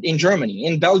Switzerland, in Germany,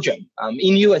 in Belgium,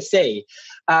 in USA.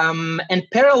 And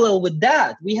parallel with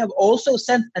that, we have also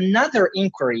sent another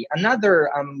inquiry, another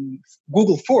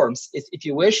Google Forms, if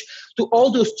you wish, to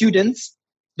all those students,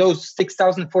 those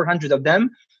 6,400 of them,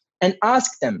 and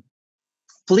ask them,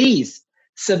 please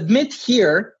submit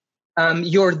here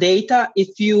your data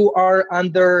if you are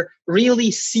under really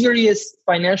serious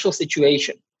financial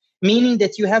situation, meaning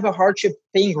that you have a hardship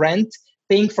paying rent,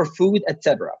 paying for food,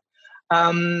 etc.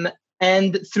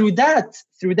 And through that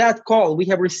call, we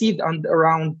have received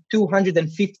around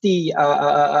 250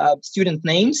 student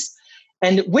names.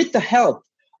 And with the help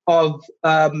of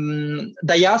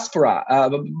diaspora,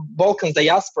 Balkans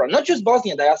diaspora, not just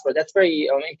Bosnian diaspora, that's very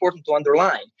important to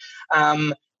underline.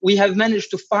 We have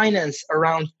managed to finance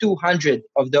around 200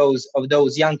 of those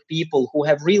young people who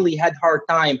have really had hard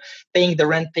time paying the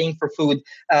rent, paying for food,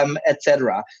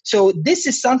 etc. So this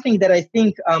is something that I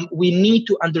think we need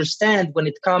to understand when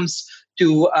it comes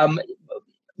to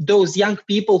those young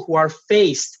people who are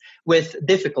faced with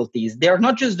difficulties. They are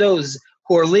not just those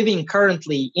who are living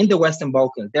currently in the Western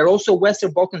Balkans. They're also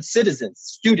Western Balkan citizens,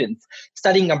 students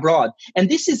studying abroad. And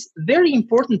this is a very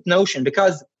important notion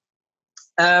because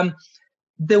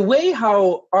the way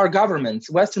how our governments,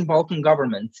 Western Balkan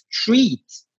governments, treat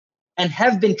and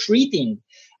have been treating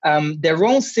their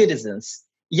own citizens,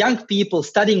 young people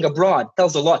studying abroad,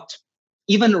 tells a lot,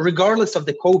 even regardless of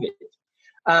the COVID.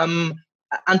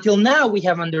 Until now, we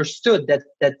have understood that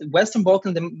Western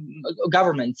Balkan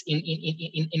governments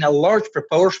in a large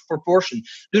proportion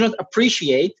do not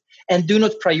appreciate and do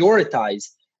not prioritize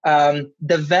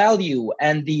the value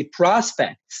and the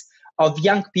prospects of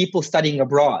young people studying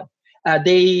abroad.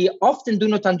 They often do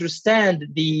not understand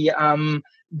the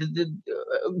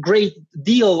great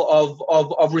deal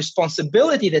of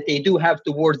responsibility that they do have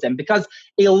towards them, because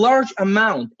a large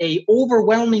amount, a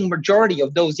overwhelming majority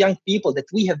of those young people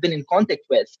that we have been in contact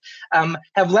with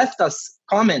have left us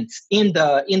comments in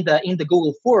the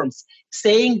Google Forms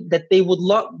saying that they would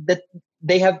love that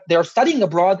they're studying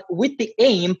abroad with the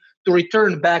aim to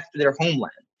return back to their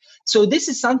homeland. So this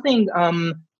is something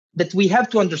that we have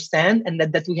to understand, and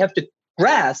that we have to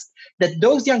grasp, that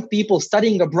those young people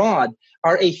studying abroad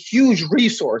are a huge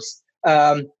resource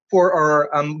for our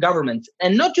government.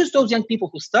 And not just those young people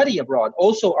who study abroad,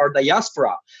 also our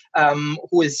diaspora,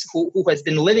 who has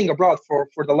been living abroad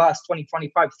for the last 20,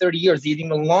 25, 30 years, even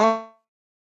longer,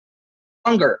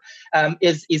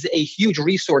 is a huge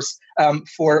resource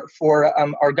for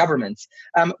our governments.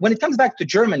 When it comes back to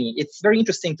Germany, it's very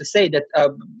interesting to say that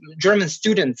German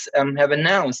students have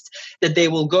announced that they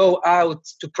will go out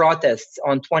to protests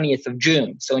on 20th of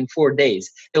June. So in 4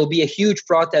 days, there will be a huge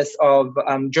protest of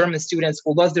German students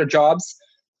who lost their jobs,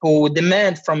 who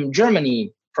demand from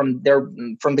Germany, from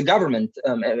the government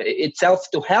itself,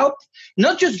 to help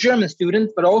not just German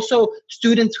students, but also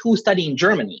students who study in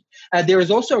Germany. There is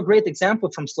also a great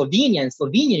example from Slovenia and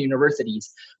Slovenian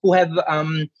universities who have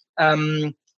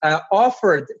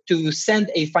offered to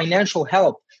send a financial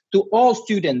help to all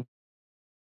students,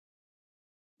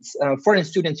 foreign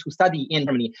students who study in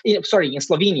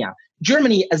Slovenia.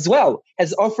 Germany as well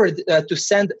has offered to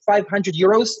send 500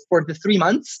 euros for the 3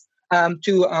 months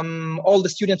to all the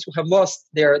students who have lost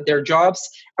their jobs.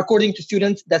 According to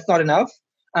students, that's not enough.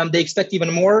 They expect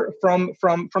even more from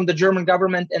the German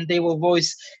government, and they will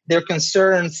voice their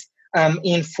concerns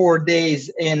in 4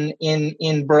 days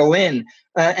in Berlin.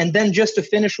 And then just to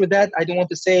finish with that, I don't want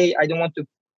to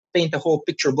paint the whole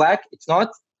picture black. It's not.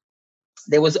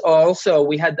 There was also,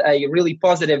 we had a really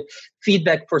positive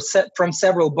feedback from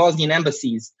several Bosnian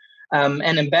embassies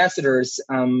and ambassadors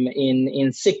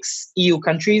in 6 EU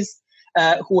countries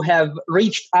who have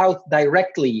reached out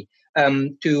directly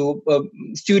to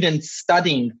students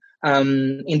studying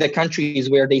in the countries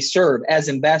where they serve as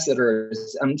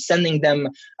ambassadors, sending them,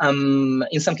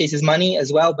 in some cases, money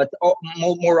as well, but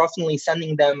more oftenly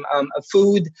sending them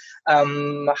food,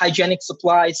 hygienic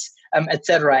supplies,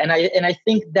 etc. And I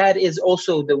think that is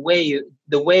also the way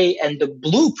and the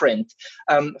blueprint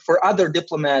for other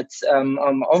diplomats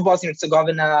of Bosnia and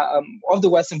Herzegovina, of the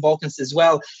Western Balkans as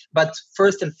well. But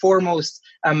first and foremost,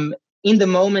 in the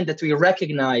moment that we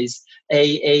recognize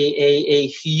a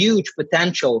huge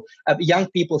potential of young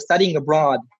people studying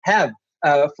abroad have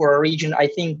for our region, I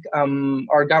think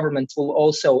our governments will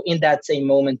also, in that same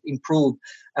moment, improve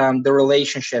the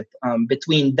relationship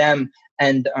between them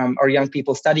and our young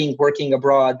people studying, working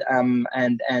abroad, and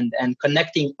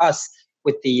connecting us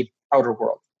with the outer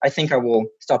world. I think I will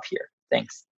stop here.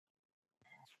 Thanks.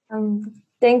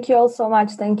 Thank you all so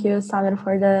much. Thank you, Samir,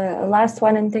 for the last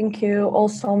one. And thank you all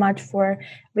so much for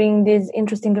bringing these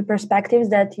interesting perspectives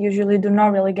that usually do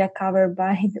not really get covered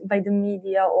by the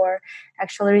media or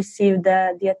actually receive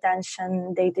the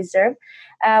attention they deserve.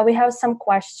 We have some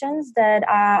questions that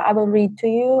I will read to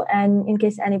you. And in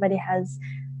case anybody has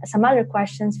some other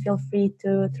questions, feel free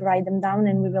to write them down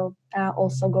and we will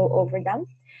also go over them.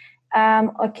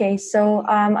 Okay, so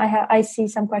I see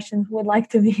some questions would like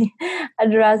to be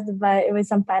addressed with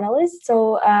some panelists.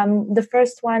 So the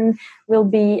first one will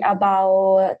be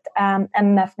about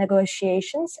MF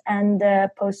negotiations and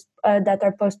that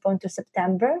are postponed to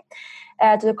September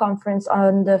to the conference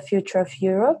on the future of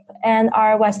Europe. And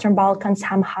are Western Balkans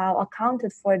somehow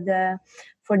accounted for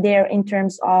their in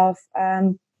terms of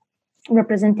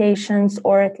representations,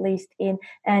 or at least in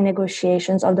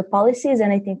negotiations of the policies?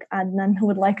 And I think Adnan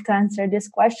would like to answer this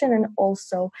question. And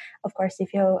also, of course,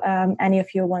 if you any of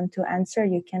you want to answer,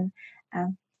 you can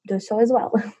do so as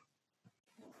well.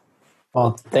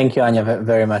 Well, thank you, Anja,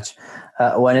 very much.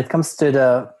 When it comes to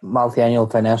the multi-annual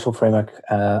financial framework,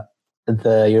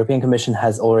 the European Commission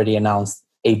has already announced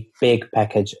a big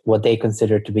package, what they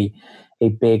consider to be a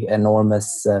big,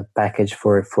 enormous package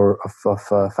of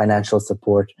financial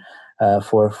support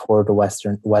for the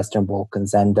Western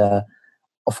Balkans. And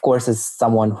of course, as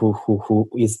someone who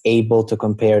is able to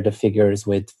compare the figures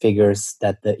with figures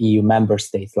that the EU member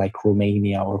states like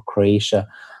Romania or Croatia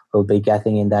will be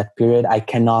getting in that period, I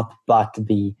cannot but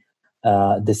be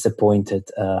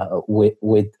disappointed with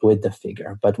the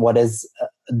figure. But what is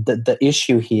the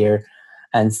issue here,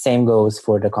 and same goes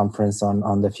for the conference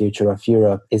on the future of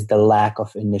Europe, is the lack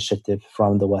of initiative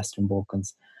from the Western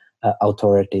Balkans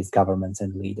authorities, governments,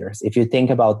 and leaders. If you think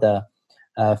about the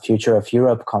Future of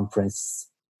Europe conference,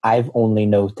 I've only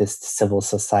noticed civil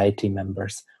society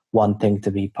members wanting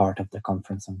to be part of the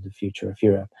conference on the future of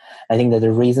Europe. I think that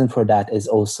the reason for that is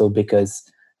also because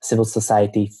civil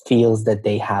society feels that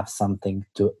they have something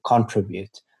to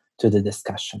contribute to the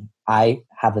discussion. I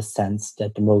have a sense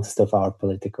that most of our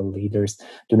political leaders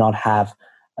do not have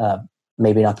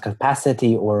maybe not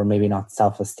capacity, or maybe not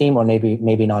self-esteem, or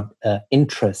maybe not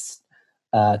interest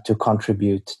to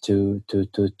contribute to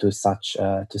such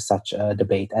a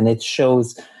debate. And it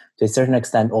shows to a certain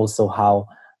extent also how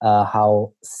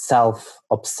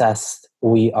self-obsessed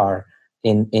we are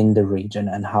in the region,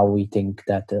 and how we think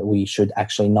that we should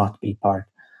actually not be part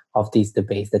of these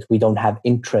debates, that we don't have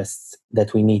interests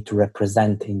that we need to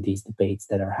represent in these debates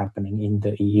that are happening in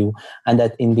the EU, and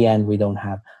that in the end we don't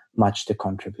have much to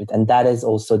contribute. And that is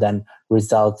also then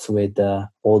results with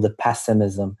all the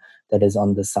pessimism that is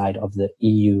on the side of the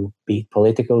EU, be it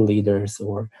political leaders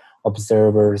or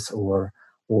observers or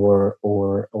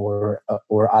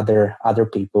other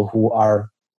people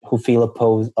who feel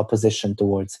opposition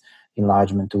towards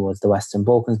enlargement towards the Western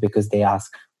Balkans, because they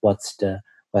ask, what's the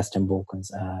Western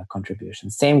Balkans contribution?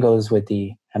 Same goes with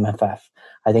the MFF.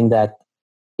 I think that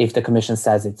if the Commission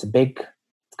says it's big,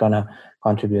 it's going to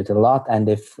contribute a lot, and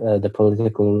if the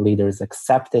political leaders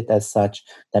accept it as such,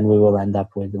 then we will end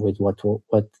up with what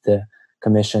the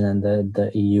Commission and the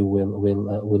EU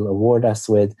will award us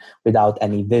with, without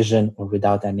any vision, or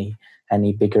without any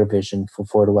bigger vision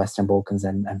for the Western Balkans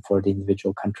and for the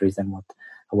individual countries, and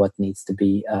what needs to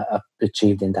be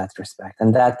achieved in that respect.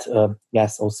 And that,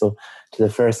 yes, also to the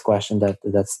first question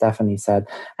that Stephanie said,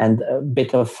 and a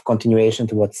bit of continuation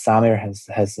to what Samir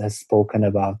has spoken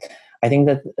about. I think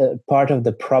that part of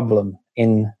the problem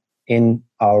in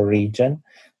our region,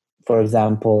 for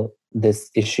example,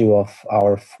 this issue of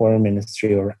our foreign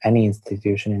ministry or any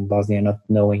institution in Bosnia not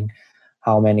knowing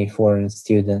how many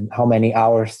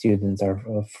our students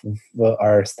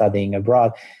are studying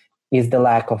abroad, is the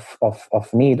lack of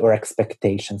need or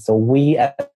expectation. So we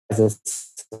as a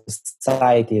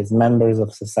society, as members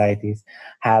of societies,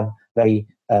 have very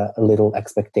little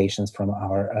expectations from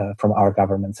our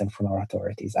governments and from our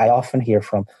authorities. I often hear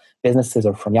from businesses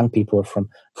or from young people or from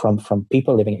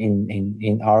people living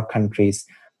in our countries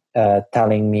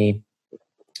telling me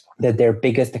that their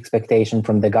biggest expectation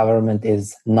from the government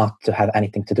is not to have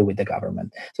anything to do with the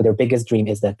government. So their biggest dream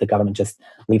is that the government just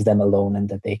leaves them alone, and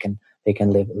that they can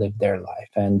live their life.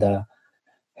 And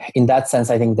in that sense,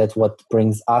 I think that what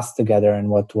brings us together and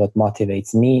what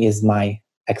motivates me is my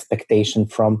expectation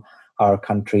from our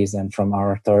countries and from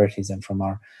our authorities and from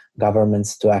our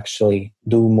governments to actually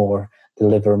do more,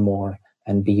 deliver more,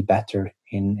 and be better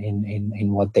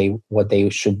in what they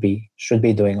should be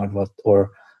doing, or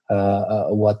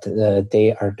what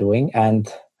they are doing.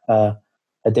 And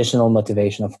additional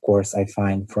motivation, of course, I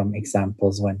find from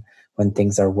examples when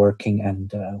things are working,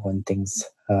 and when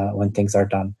things are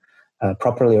done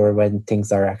properly, or when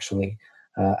things are actually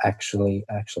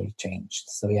changed.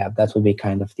 So yeah, that would be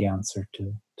kind of the answer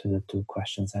to the two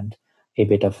questions, and a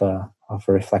bit of a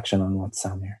reflection on what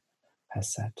Samir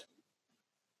has said.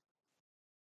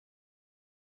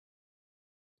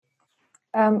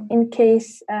 In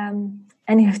case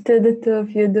any of the two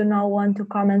of you do not want to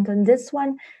comment on this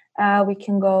one, we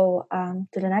can go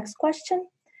to the next question.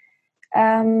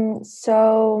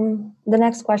 So the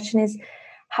next question is,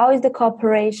 how is the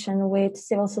cooperation with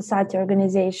civil society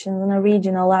organizations on a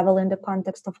regional level in the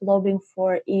context of lobbying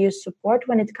for EU support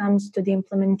when it comes to the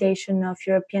implementation of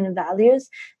European values,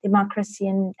 democracy,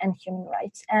 and human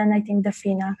rights? And I think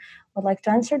Dafina would like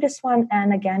to answer this one.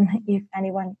 And again, if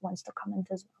anyone wants to comment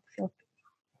as well, feel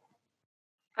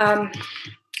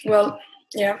free.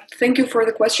 Thank you for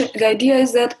the question. The idea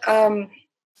is that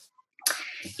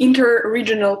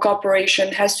inter-regional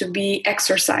cooperation has to be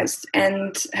exercised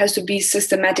and has to be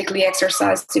systematically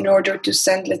exercised in order to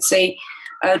send, let's say,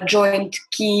 joint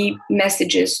key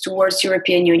messages towards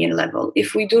European Union level.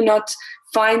 If we do not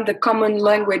find the common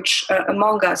language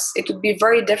among us, it would be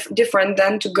very different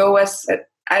than to go as,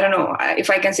 I don't know if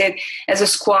I can say it, as a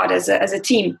squad, as a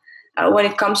team, when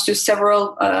it comes to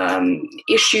several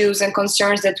issues and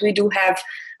concerns that we do have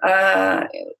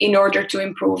in order to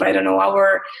improve, I don't know,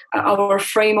 our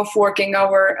frame of working,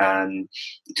 to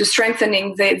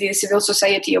strengthening the civil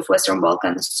society of Western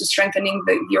Balkans, to strengthening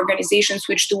the organizations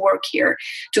which do work here,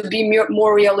 to be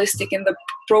more realistic in the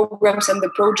programs and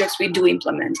the projects we do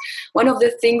implement. One of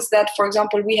the things that, for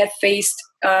example, we have faced,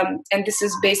 and this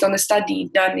is based on a study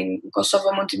done in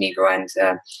Kosovo, Montenegro, and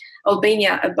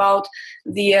Albania about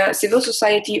the civil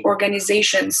society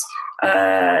organizations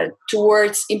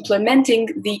towards implementing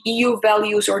the EU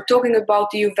values or talking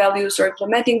about EU values or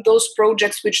implementing those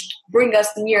projects which bring us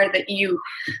near the EU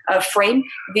frame.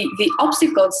 The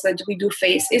obstacles that we do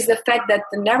face is the fact that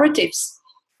the narratives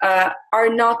are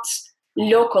not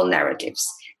local narratives.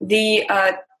 The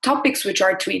topics which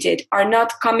are treated are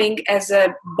not coming as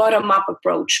a bottom-up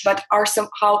approach, but are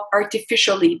somehow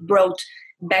artificially brought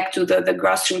back to the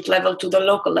grassroots level, to the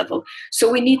local level. So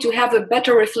we need to have a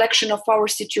better reflection of our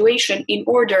situation in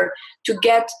order to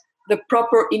get the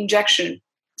proper injection.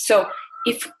 So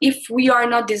if we are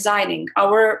not designing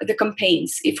the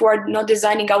campaigns, if we are not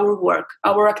designing our work,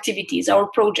 our activities, our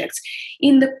projects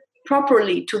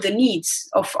properly to the needs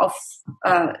of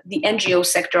the NGO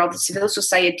sector, of the civil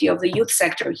society, of the youth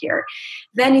sector here,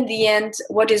 then in the end,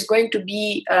 what is going to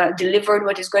be delivered,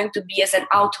 what is going to be as an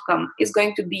outcome is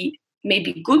going to be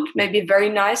maybe good, maybe very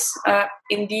nice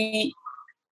in the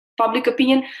public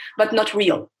opinion, but not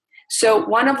real. So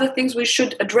one of the things we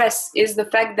should address is the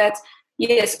fact that,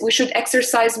 yes, we should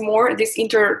exercise more this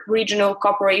inter-regional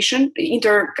cooperation,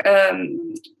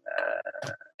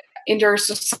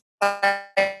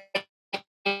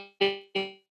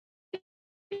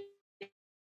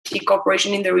 inter-society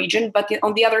cooperation in the region, but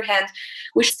on the other hand,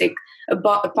 we should stick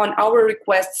upon our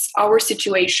requests, our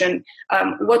situation,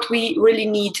 what we really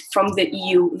need from the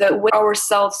EU,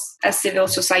 ourselves as civil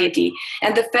society,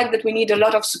 and the fact that we need a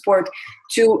lot of support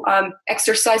to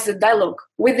exercise the dialogue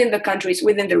within the countries,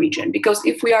 within the region. Because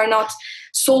if we are not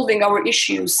solving our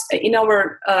issues in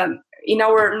our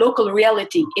local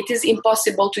reality, it is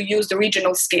impossible to use the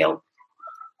regional scale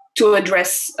to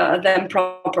address them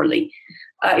properly.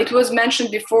 It was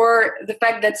mentioned before the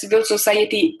fact that civil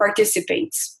society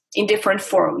participates in different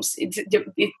forums.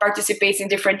 It participates in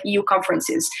different EU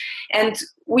conferences. And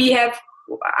we have,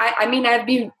 I've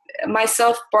been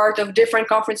myself part of different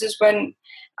conferences when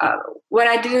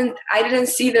I didn't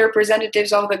see the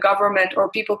representatives of the government or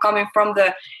people coming from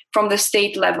the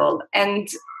state level. And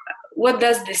what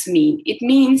does this mean? It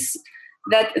means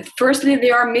that firstly,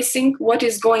 they are missing what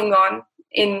is going on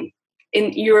in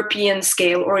European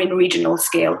scale or in regional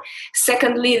scale.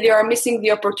 Secondly, they are missing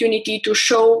the opportunity to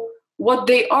show what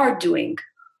they are doing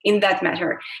in that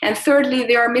matter. And thirdly,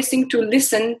 they are missing to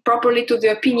listen properly to the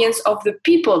opinions of the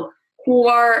people who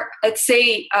are, let's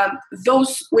say,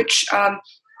 those which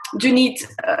do need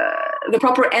the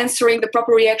proper answering, the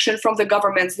proper reaction from the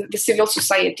governments, the civil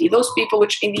society, those people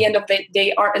which in the end of the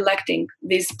day are electing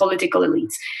these political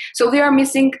elites. So they are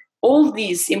missing all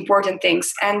these important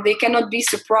things, and they cannot be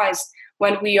surprised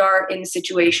when we are in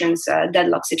situations,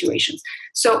 deadlock situations.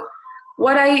 So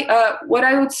what I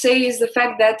would say is the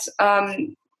fact that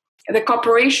the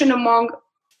cooperation among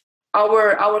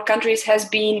our countries has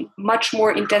been much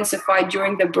more intensified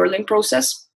during the Berlin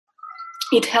process.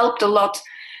 It helped a lot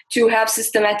to have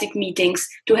systematic meetings,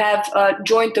 to have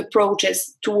joint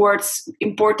approaches towards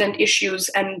important issues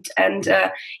and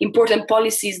important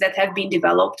policies that have been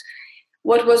developed.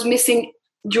 What was missing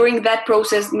during that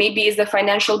process maybe is the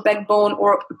financial backbone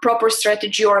or proper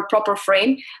strategy or a proper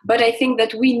frame. But I think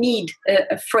that we need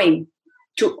a frame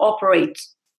to operate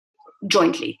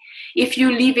jointly. If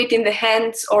you leave it in the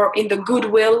hands or in the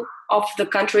goodwill of the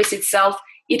countries itself,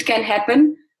 it can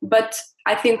happen, but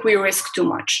I think we risk too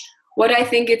much. What I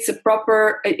think it's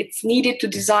needed to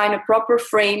design a proper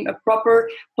frame, a proper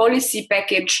policy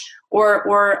package,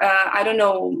 or I don't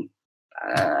know,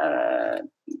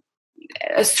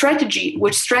 a strategy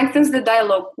which strengthens the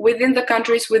dialogue within the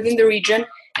countries, within the region,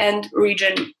 and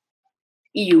region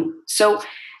EU. So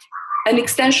an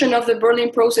extension of the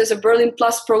Berlin process, a Berlin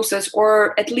Plus process,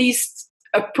 or at least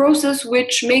a process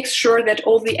which makes sure that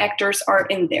all the actors are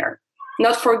in there.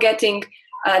 Not forgetting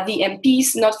the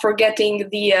MPs, not forgetting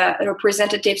the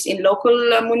representatives in local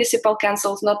municipal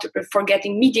councils, not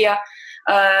forgetting media,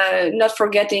 not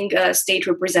forgetting state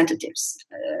representatives,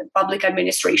 public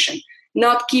administration.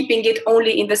 Not keeping it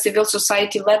only in the civil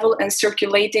society level and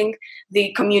circulating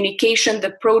the communication, the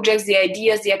projects, the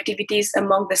ideas, the activities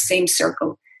among the same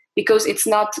circle, because it's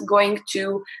not going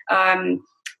to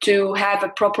have a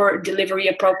proper delivery,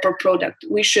 a proper product.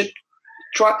 We should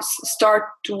start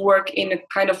to work in a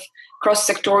kind of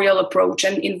cross-sectorial approach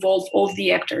and involve all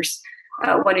the actors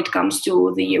when it comes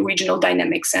to the regional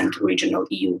dynamics and regional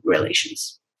EU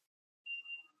relations.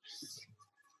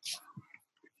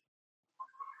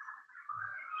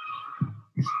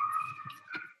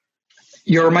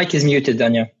 Your mic is muted,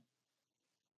 Anja.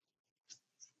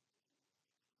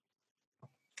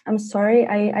 I'm sorry,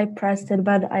 I pressed it,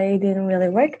 but I didn't really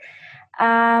work.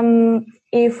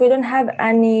 If we don't have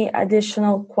any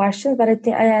additional questions, but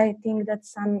I think that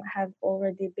some have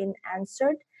already been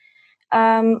answered,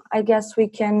 I guess we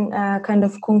can kind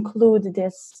of conclude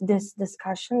this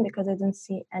discussion because I don't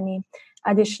see any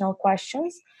additional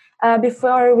questions.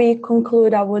 Before we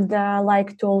conclude, I would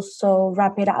like to also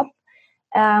wrap it up.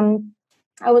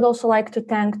 I would also like to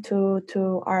thank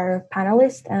to our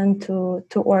panelists and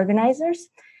to organizers.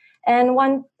 And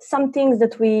some things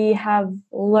that we have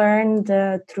learned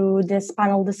through this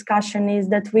panel discussion is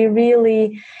that we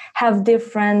really have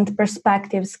different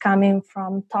perspectives coming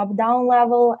from top-down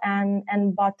level and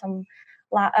bottom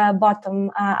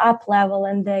up level,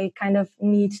 and they kind of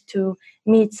need to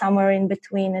meet somewhere in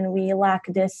between. And we lack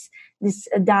this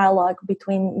dialogue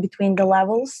between the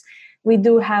levels. We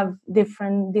do have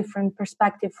different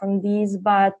perspective from these,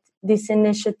 but this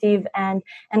initiative and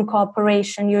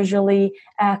cooperation usually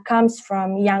comes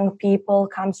from young people,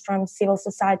 comes from civil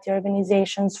society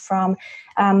organizations, from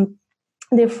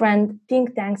different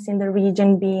think tanks in the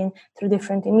region, being through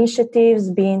different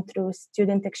initiatives, being through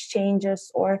student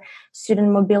exchanges or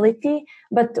student mobility.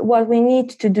 But what we need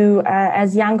to do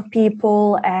as young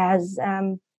people, as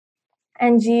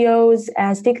NGOs,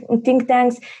 as think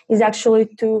tanks, is actually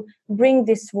to bring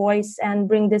this voice and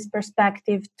bring this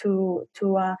perspective to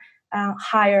a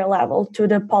higher level, to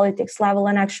the politics level,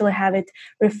 and actually have it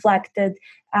reflected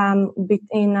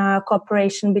in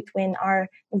cooperation between our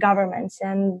governments,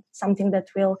 and something that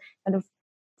will kind of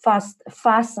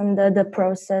fasten the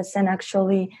process and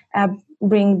actually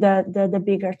bring the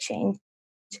bigger change.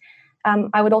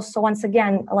 I would also once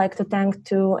again like to thank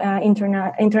to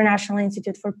International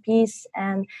Institute for Peace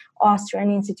and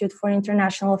Austrian Institute for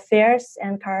International Affairs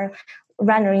and Karl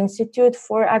Renner Institute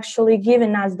for actually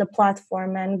giving us the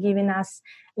platform and giving us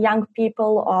young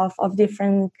people of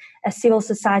different civil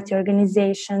society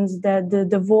organizations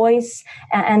the voice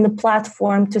and the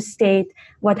platform to state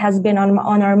what has been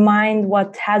on our mind,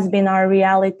 what has been our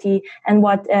reality, and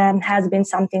what has been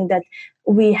something that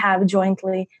we have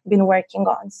jointly been working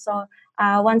on. So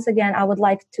once again, I would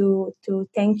like to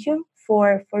thank you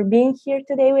for being here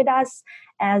today with us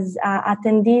as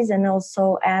attendees and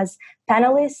also as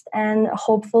panelists, and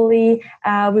hopefully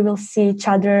we will see each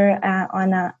other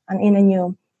in a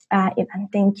new event.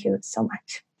 Thank you so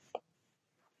much.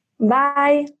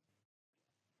 Bye.